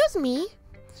 excuse me.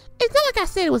 It's not like I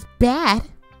said it was bad.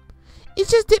 It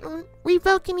just didn't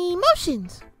revoke any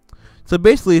emotions. So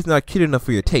basically, it's not cute enough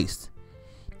for your taste.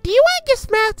 Do you want to get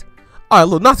smacked? Alright,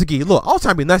 look, Natsuki, look, I was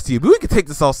trying to be nice to you, but we can take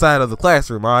this outside of the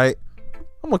classroom, alright?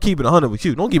 I'm gonna keep it 100 with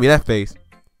you. Don't give me that face.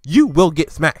 You will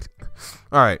get smacked.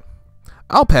 Alright,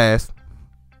 I'll pass.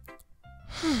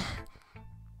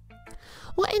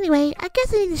 Well, anyway, I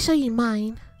guess I need to show you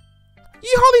mine.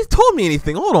 You hardly told me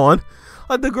anything. Hold on.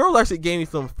 Like, the girl actually gave me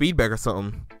some feedback or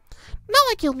something. Not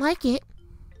like you'll like it.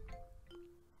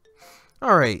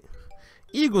 Alright.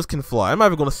 Eagles can fly. I'm not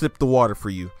even gonna sip the water for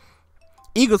you.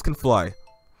 Eagles can fly.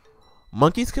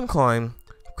 Monkeys can climb.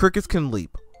 Crickets can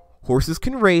leap. Horses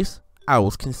can race.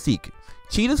 Owls can seek.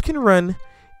 Cheetahs can run.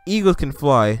 Eagles can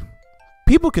fly.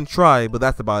 People can try, but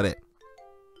that's about it.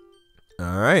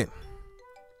 Alright.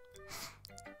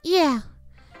 Yeah.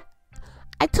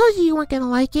 I told you weren't gonna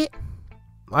like it.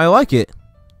 I like it.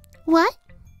 What?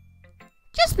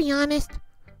 Just be honest.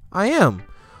 I am.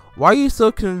 Why are you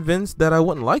so convinced that I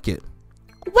wouldn't like it?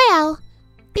 Well,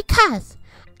 because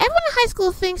everyone in high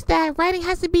school thinks that writing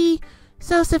has to be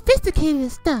so sophisticated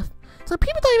and stuff. So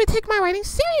people don't even take my writing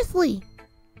seriously.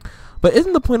 But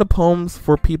isn't the point of poems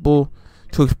for people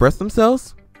to express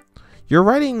themselves? Your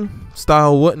writing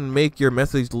style wouldn't make your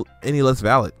message any less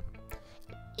valid.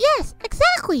 Yes,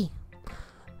 exactly.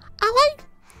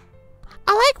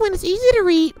 I like when it's easy to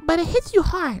read, but it hits you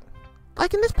hard.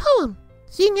 Like in this poem.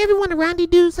 Seeing everyone around you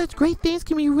do such great things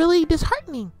can be really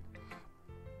disheartening.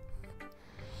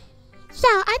 So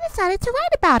I decided to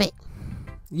write about it.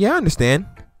 Yeah, I understand.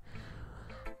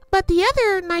 But the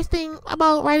other nice thing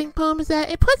about writing poems is that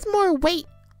it puts more weight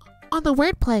on the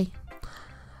wordplay.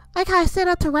 Like how I set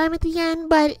out to rhyme at the end,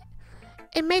 but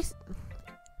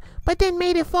then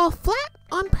made it fall flat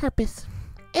on purpose.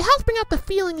 It helps bring out the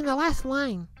feeling in the last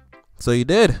line. So you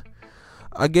did.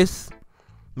 I guess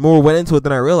more went into it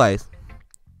than I realized.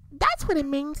 That's what it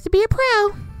means to be a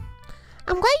pro.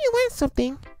 I'm glad you learned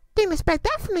something. Didn't expect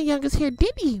that from the youngest here,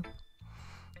 did you?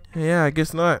 Yeah, I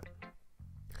guess not.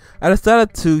 I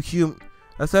decided to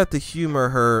humor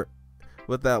her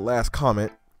with that last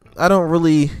comment. I don't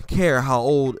really care how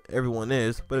old everyone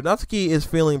is, but if Natsuki is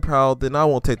feeling proud, then I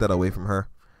won't take that away from her.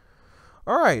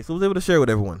 Alright, so I was able to share with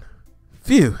everyone.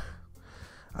 Phew.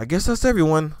 I guess that's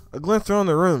everyone. A glance around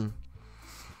the room.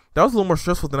 That was a little more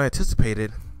stressful than I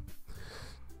anticipated.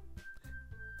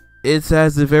 It's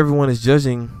as if everyone is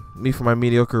judging me for my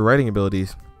mediocre writing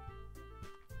abilities.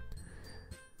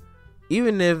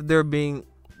 Even if they're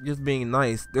just being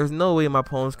nice, there's no way my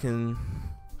poems can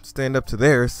stand up to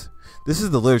theirs. This is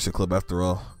the literature club after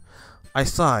all. I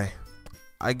sigh.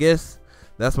 I guess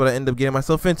that's what I end up getting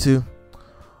myself into.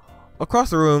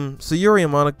 Across the room, Sayuri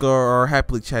and Monica are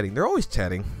happily chatting. They're always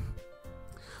chatting.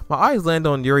 My eyes land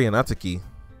on Yuri and Natsuki.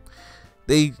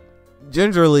 They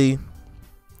gingerly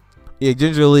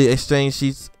exchange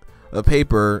sheets of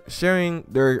paper, sharing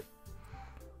their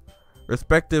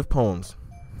respective poems.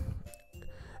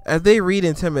 As they read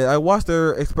and timid, I watch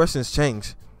their expressions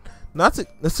change.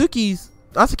 Natsuki's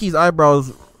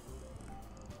eyebrows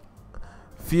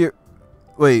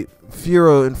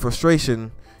furrow in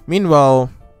frustration. Meanwhile,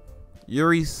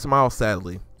 Yuri smiles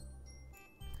sadly.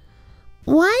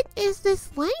 What is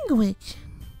this language?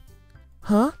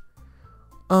 Huh?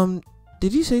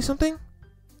 Did you say something?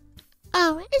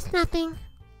 Oh, it's nothing.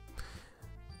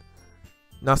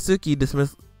 Natsuki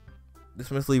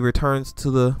dismissively returns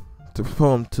to the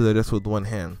poem to the desk with one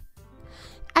hand.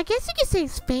 I guess you could say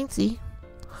it's fancy.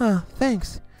 Huh,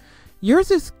 thanks.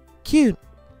 Yours is cute.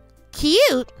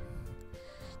 Cute?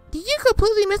 Did you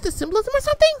completely miss the symbolism or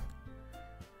something?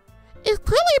 It's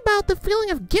clearly about the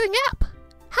feeling of giving up.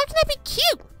 How can that be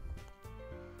cute?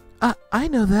 I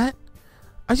know that.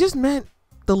 I just meant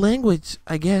the language,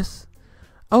 I guess.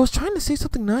 I was trying to say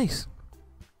something nice.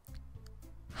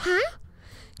 Huh?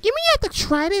 You mean you have to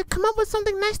try to come up with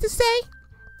something nice to say?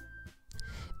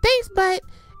 Thanks, but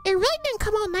it really didn't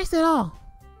come out nice at all.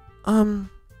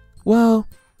 Well,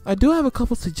 I do have a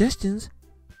couple suggestions.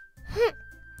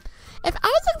 If I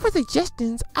was looking for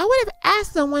suggestions, I would have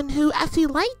asked someone who actually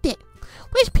liked it.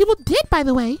 Which people did, by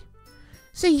the way.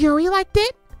 So Yuri liked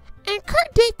it, and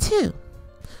Curt did too.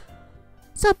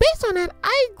 So based on that,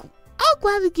 I'll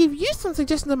gladly give you some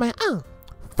suggestions of my own.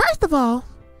 First of all,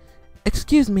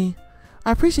 Excuse me.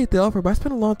 I appreciate the offer, but I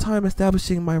spent a long time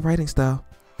establishing my writing style.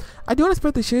 I don't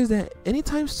expect to share that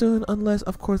anytime soon unless,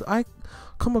 of course, I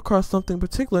come across something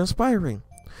particularly inspiring,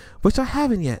 which I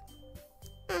haven't yet.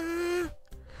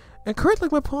 And Curt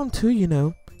liked my poem too, you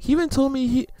know. He even told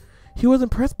me he was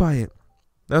impressed by it.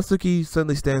 Natsuki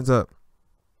suddenly stands up.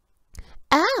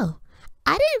 oh,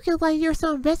 I didn't realize you were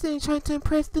so invested in trying to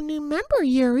impress the new member,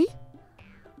 Yuri.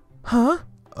 Huh?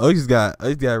 Oh, he's got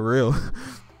real.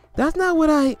 That's not what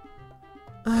I...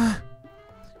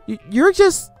 You're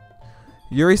just...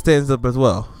 Yuri stands up as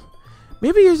well.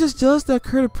 Maybe you're just jealous that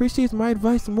Curt appreciates my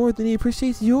advice more than he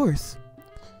appreciates yours.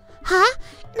 Huh?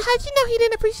 And how'd you know he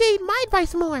didn't appreciate my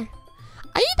advice more?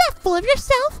 Are you that full of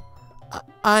yourself?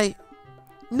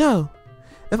 No.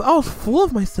 If I was full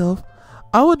of myself,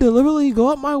 I would deliberately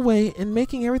go out my way in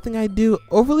making everything I do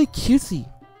overly cutesy.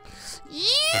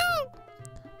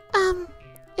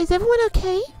 Is everyone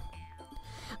okay?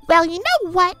 Well, you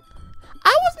know what?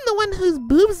 I wasn't the one whose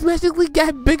boobs magically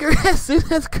got bigger as soon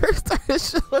as Curt started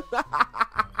showing up.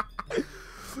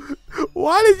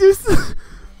 Why did you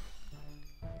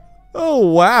Oh,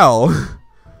 wow.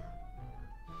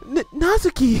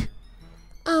 Natsuki!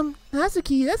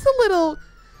 Natsuki, that's a little...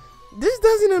 This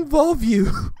doesn't involve you.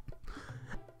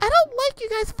 I don't like you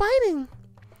guys fighting.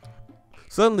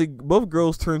 Suddenly, both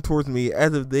girls turned towards me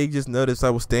as if they just noticed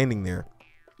I was standing there.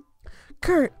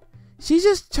 Curt, she's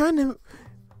just trying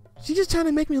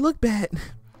to make me look bad.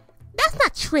 That's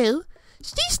not true.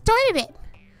 She started it.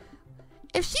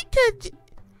 If she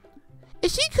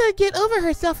could get over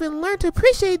herself and learn to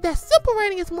appreciate that simple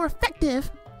writing is more effective,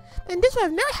 then this would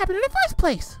have never happened in the first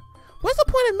place. What's the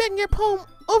point of making your poem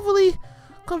overly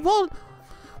convoluted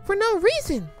for no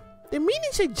reason? The meaning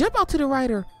should jump out to the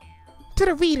reader,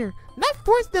 not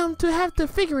force them to have to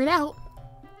figure it out.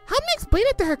 Help me explain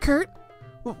it to her, Curt.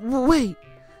 Wait,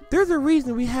 there's a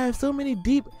reason we have so many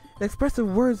deep and expressive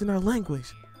words in our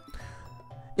language.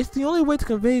 It's the only way to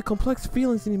convey complex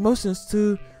feelings and emotions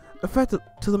to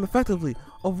them effectively.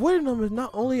 Avoiding them is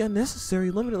not only unnecessary,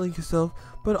 limiting yourself,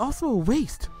 but also a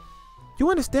waste.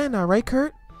 You understand now, right,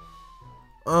 Curt?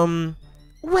 Well?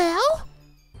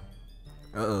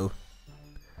 Uh-oh.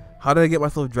 How did I get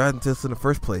myself dragged into this in the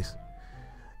first place?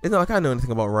 It's not like I know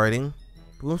anything about writing.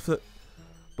 But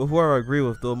whoever I agree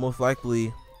with, they'll most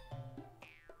likely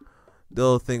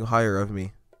think higher of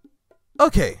me.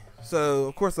 Okay, so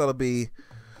of course that'll be...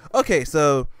 Okay,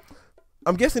 so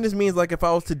I'm guessing this means like if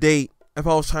I was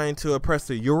trying to impress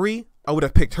the Yuri, I would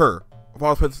have picked her. If I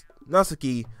was with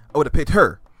Natsuki, I would have picked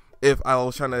her. If I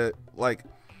was trying to like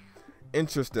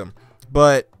interest them.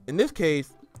 But in this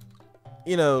case,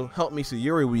 you know, help me so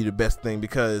Yuri would be the best thing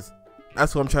because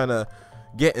that's what I'm trying to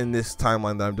get in this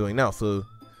timeline that I'm doing now. So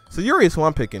Yuri is who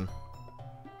I'm picking.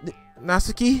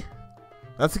 Natsuki?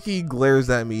 Natsuki glares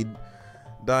at me,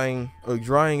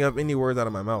 drying up any words out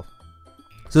of my mouth.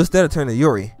 So instead of turning to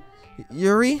Yuri,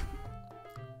 Yuri?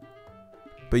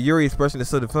 But Yuri's expression is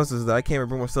so defensive that I can't even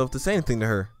bring myself to say anything to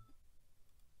her.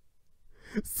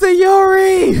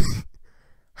 Sayori!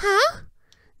 Huh?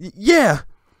 Yeah.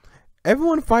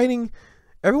 Everyone's fighting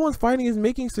is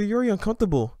making Sayori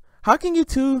uncomfortable. How can you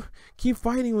two keep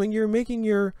fighting when you're making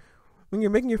your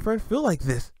friend feel like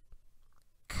this?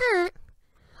 Curt,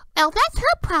 well, that's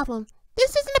her problem.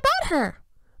 This isn't about her.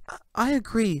 I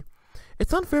agree.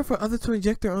 It's unfair for others to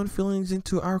inject their own feelings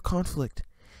into our conflict.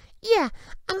 Yeah,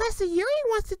 unless the Yuri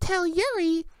wants to tell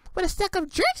Yuri what a sack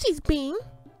of jerk she's being.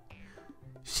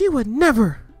 She would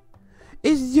never.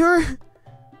 This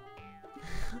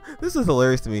is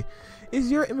hilarious to me.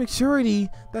 It's your immaturity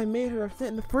that made her upset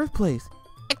in the first place.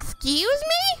 Excuse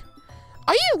me?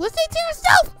 Are you listening to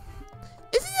yourself?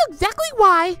 This is exactly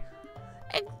why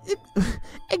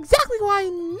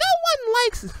no one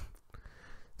likes...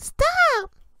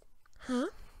 Stop! Huh?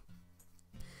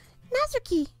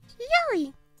 Natsuki,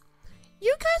 Yuri,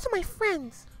 You guys are my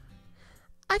friends.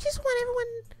 I just want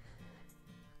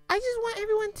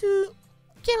everyone to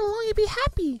get along and be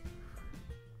happy.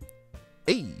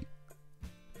 Hey.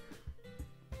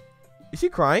 Is she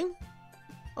crying?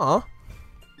 Aw.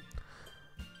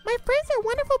 My friends are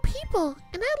wonderful people,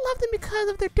 and I love them because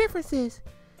of their differences.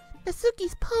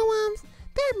 Natsuki's poems,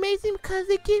 they're amazing because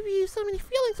they give you so many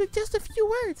feelings with just a few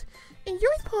words. And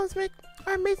Yuri's poems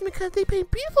are amazing because they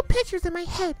paint beautiful pictures in my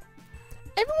head.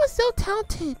 Everyone's so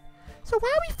talented. So why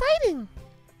are we fighting?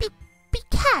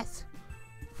 Because.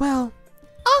 Well,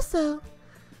 also,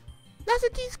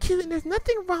 Natsuki's cute and there's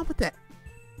nothing wrong with that.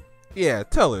 Yeah,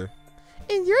 tell her.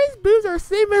 And Yuri's boobs are the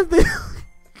same as they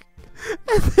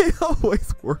As they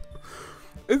always were.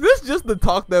 Is this just the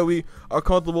talk that we are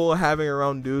comfortable having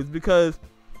around dudes? Because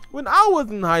when I was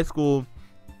in high school,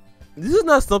 this is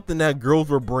not something that girls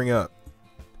would bring up.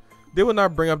 They would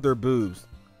not bring up their boobs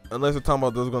unless they're talking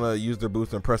about they're gonna use their boobs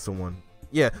to impress someone.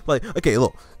 Yeah, like, okay,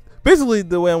 look. Basically,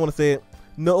 the way I want to say it,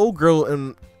 no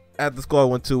girl at the school I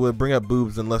went to would bring up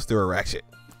boobs unless they were ratchet.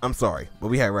 I'm sorry, but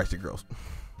we had ratchet girls.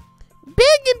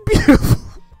 big and beautiful.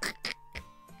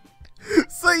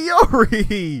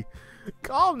 Sayori,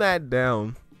 calm that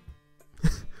down.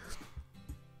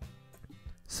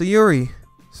 Sayori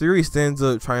stands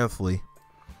up triumphantly.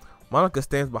 Monica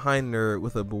stands behind her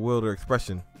with a bewildered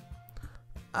expression.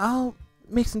 I'll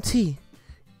make some tea.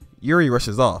 Yuri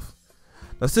rushes off.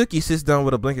 Natsuki sits down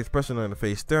with a blank expression on her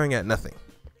face, staring at nothing.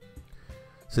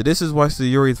 So this is why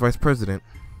Sayori is vice president,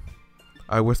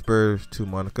 I whisper to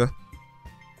Monica.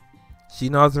 She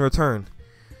nods in return.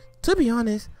 To be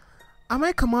honest, I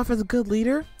might come off as a good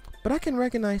leader, but I can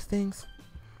recognize things.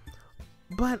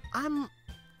 But I'm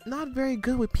not very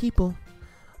good with people.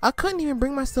 I couldn't even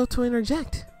bring myself to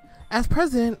interject. As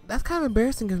president, that's kind of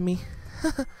embarrassing of me.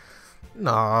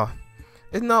 Nah,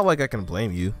 it's not like I can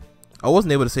blame you. I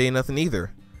wasn't able to say nothing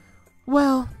either.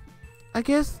 Well, I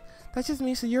guess that just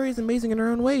means Sayuri is amazing in her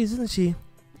own ways, isn't she?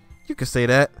 You could say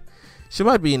that. She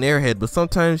might be an airhead, but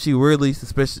sometimes she weirdly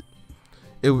suspicious.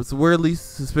 It was weirdly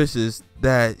suspicious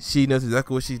that she knows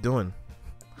exactly what she's doing.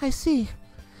 I see.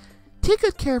 Take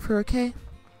good care of her, okay?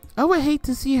 I would hate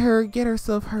to see her get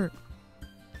herself hurt.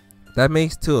 That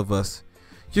makes two of us.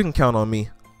 You can count on me.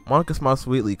 Monica smiles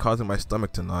sweetly, causing my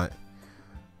stomach to knot.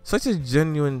 Such a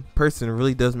genuine person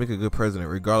really does make a good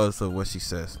president, regardless of what she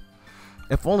says.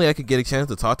 If only I could get a chance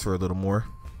to talk to her a little more.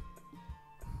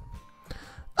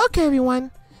 Okay,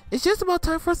 everyone. It's just about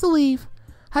time for us to leave.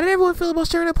 How did everyone feel about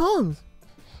sharing their poems?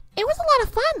 It was a lot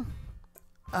of fun.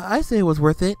 I say it was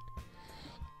worth it.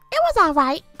 It was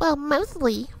alright. Well,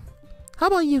 mostly. How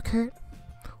about you, Curt?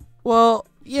 Well,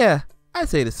 yeah, I'd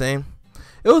say the same.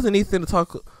 It was a neat thing to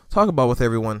talk about with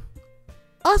everyone.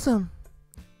 Awesome.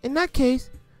 In that case,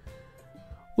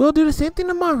 we'll do the same thing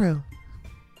tomorrow.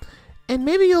 And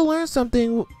maybe you'll learn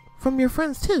something from your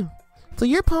friends too. So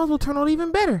your poems will turn out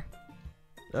even better.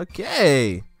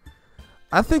 Okay.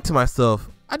 I think to myself,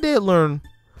 I did learn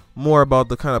more about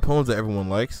the kind of poems that everyone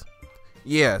likes.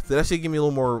 Yeah, so that should give me a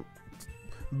little more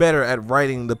better at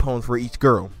writing the poems for each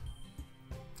girl.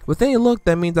 With any luck,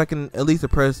 that means I can at least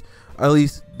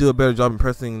do a better job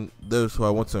impressing those who I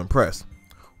want to impress,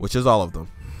 which is all of them.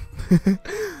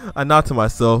 I nod to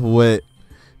myself with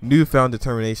newfound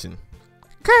determination.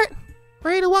 Curt,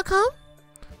 ready to walk home?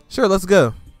 Sure, let's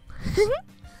go.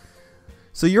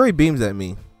 So Yuri beams at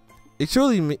me. It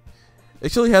surely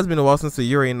has been a while since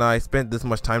Yuri and I spent this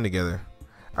much time together.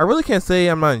 I really can't say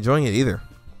I'm not enjoying it either.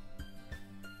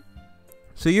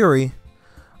 So Yuri,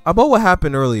 about what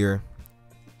happened earlier.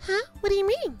 Huh? What do you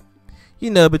mean? You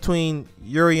know, between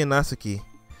Yuri and Natsuki.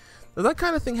 Does that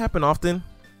kind of thing happen often?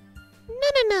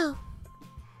 No.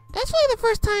 That's really the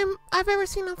first time I've ever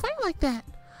seen them fight like that.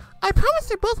 I promise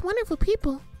they're both wonderful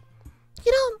people.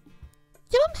 You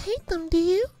don't hate them, do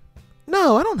you?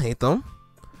 No, I don't hate them.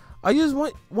 I just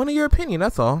want of your opinion,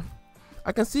 that's all.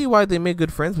 I can see why they make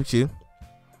good friends with you.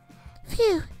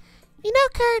 Phew. You know,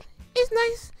 Curt, it's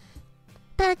nice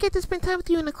that I get to spend time with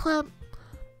you in the club.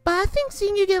 But I think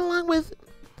seeing you get along with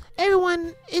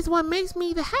everyone is what makes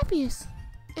me the happiest.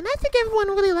 And I think everyone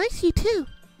really likes you too.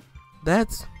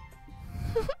 That's...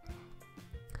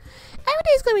 Every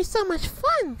day's gonna be so much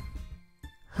fun.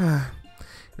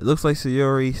 It looks like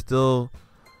Sayori still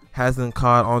hasn't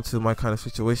caught on to my kind of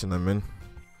situation I'm in.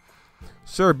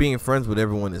 Sure, being friends with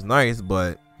everyone is nice,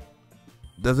 but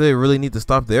does it really need to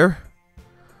stop there?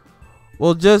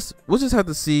 We'll just have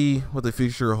to see what the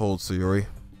future holds, Sayori.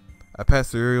 I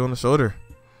passed Sayori on the shoulder.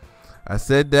 I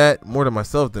said that more to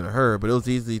myself than to her, but it was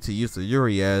easy to use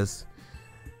Sayori as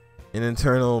an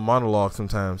internal monologue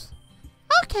sometimes.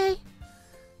 Okay.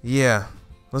 Yeah,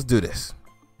 let's do this.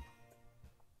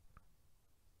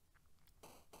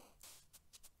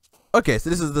 Okay, so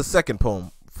this is the second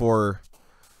poem for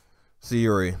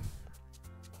Sayuri.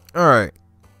 Alright.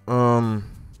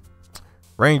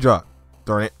 Raindrop.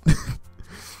 Darn it.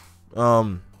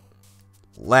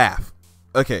 Laugh.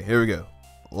 Okay, here we go.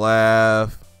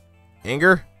 Laugh.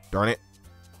 Anger. Darn it.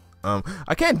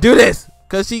 I can't do this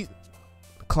because she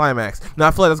climax. Now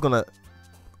I feel like that's gonna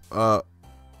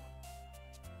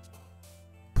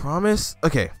promise.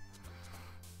 Okay.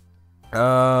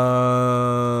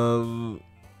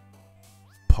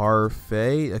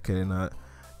 Parfait. Okay, not.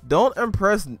 Don't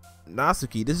impress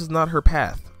Natsuki. This is not her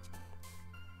path.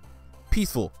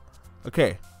 Peaceful.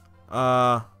 Okay.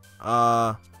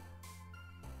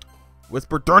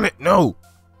 Whisper. Darn it. No.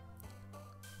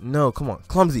 No. Come on.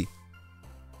 Clumsy.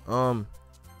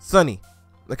 Sunny.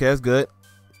 Okay, that's good.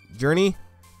 Journey.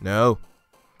 No.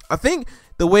 I think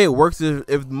the way it works is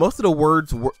if most of the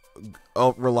words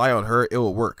rely on her, it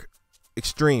will work.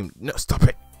 Extreme. No. Stop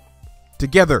it.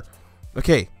 Together.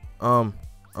 Okay.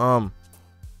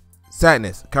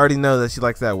 Sadness. I already know that she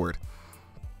likes that word.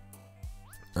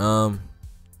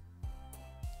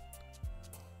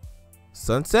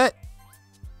 Sunset.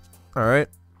 All right.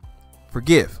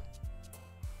 Forgive.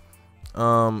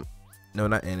 No,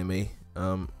 not anime.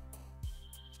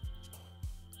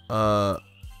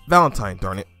 Valentine.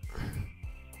 Darn it.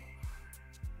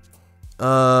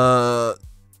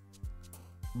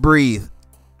 Breathe.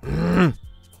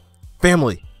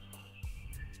 Family.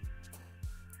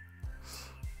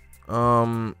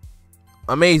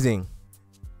 Amazing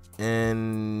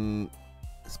and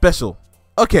special.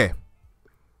 Okay.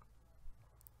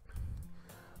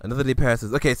 Another day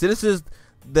passes. Okay, so this is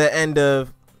the end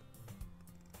of.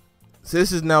 So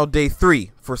this is now day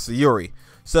 3 for Sayuri.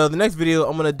 So the next video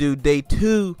I'm gonna do day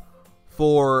 2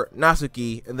 for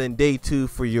Natsuki and then day 2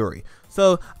 for Yuri.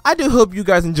 So I do hope you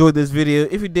guys enjoyed this video.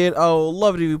 If you did, I would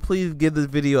love it if you please give this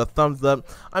video a thumbs up.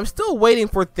 I'm still waiting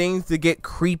for things to get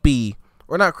creepy,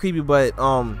 or not creepy, but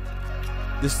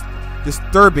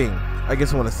disturbing. I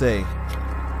guess I want to say,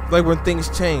 like when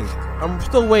things change. I'm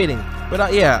still waiting,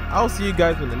 but yeah, I'll see you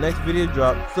guys when the next video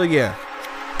drops. So yeah,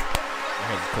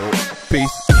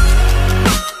 peace.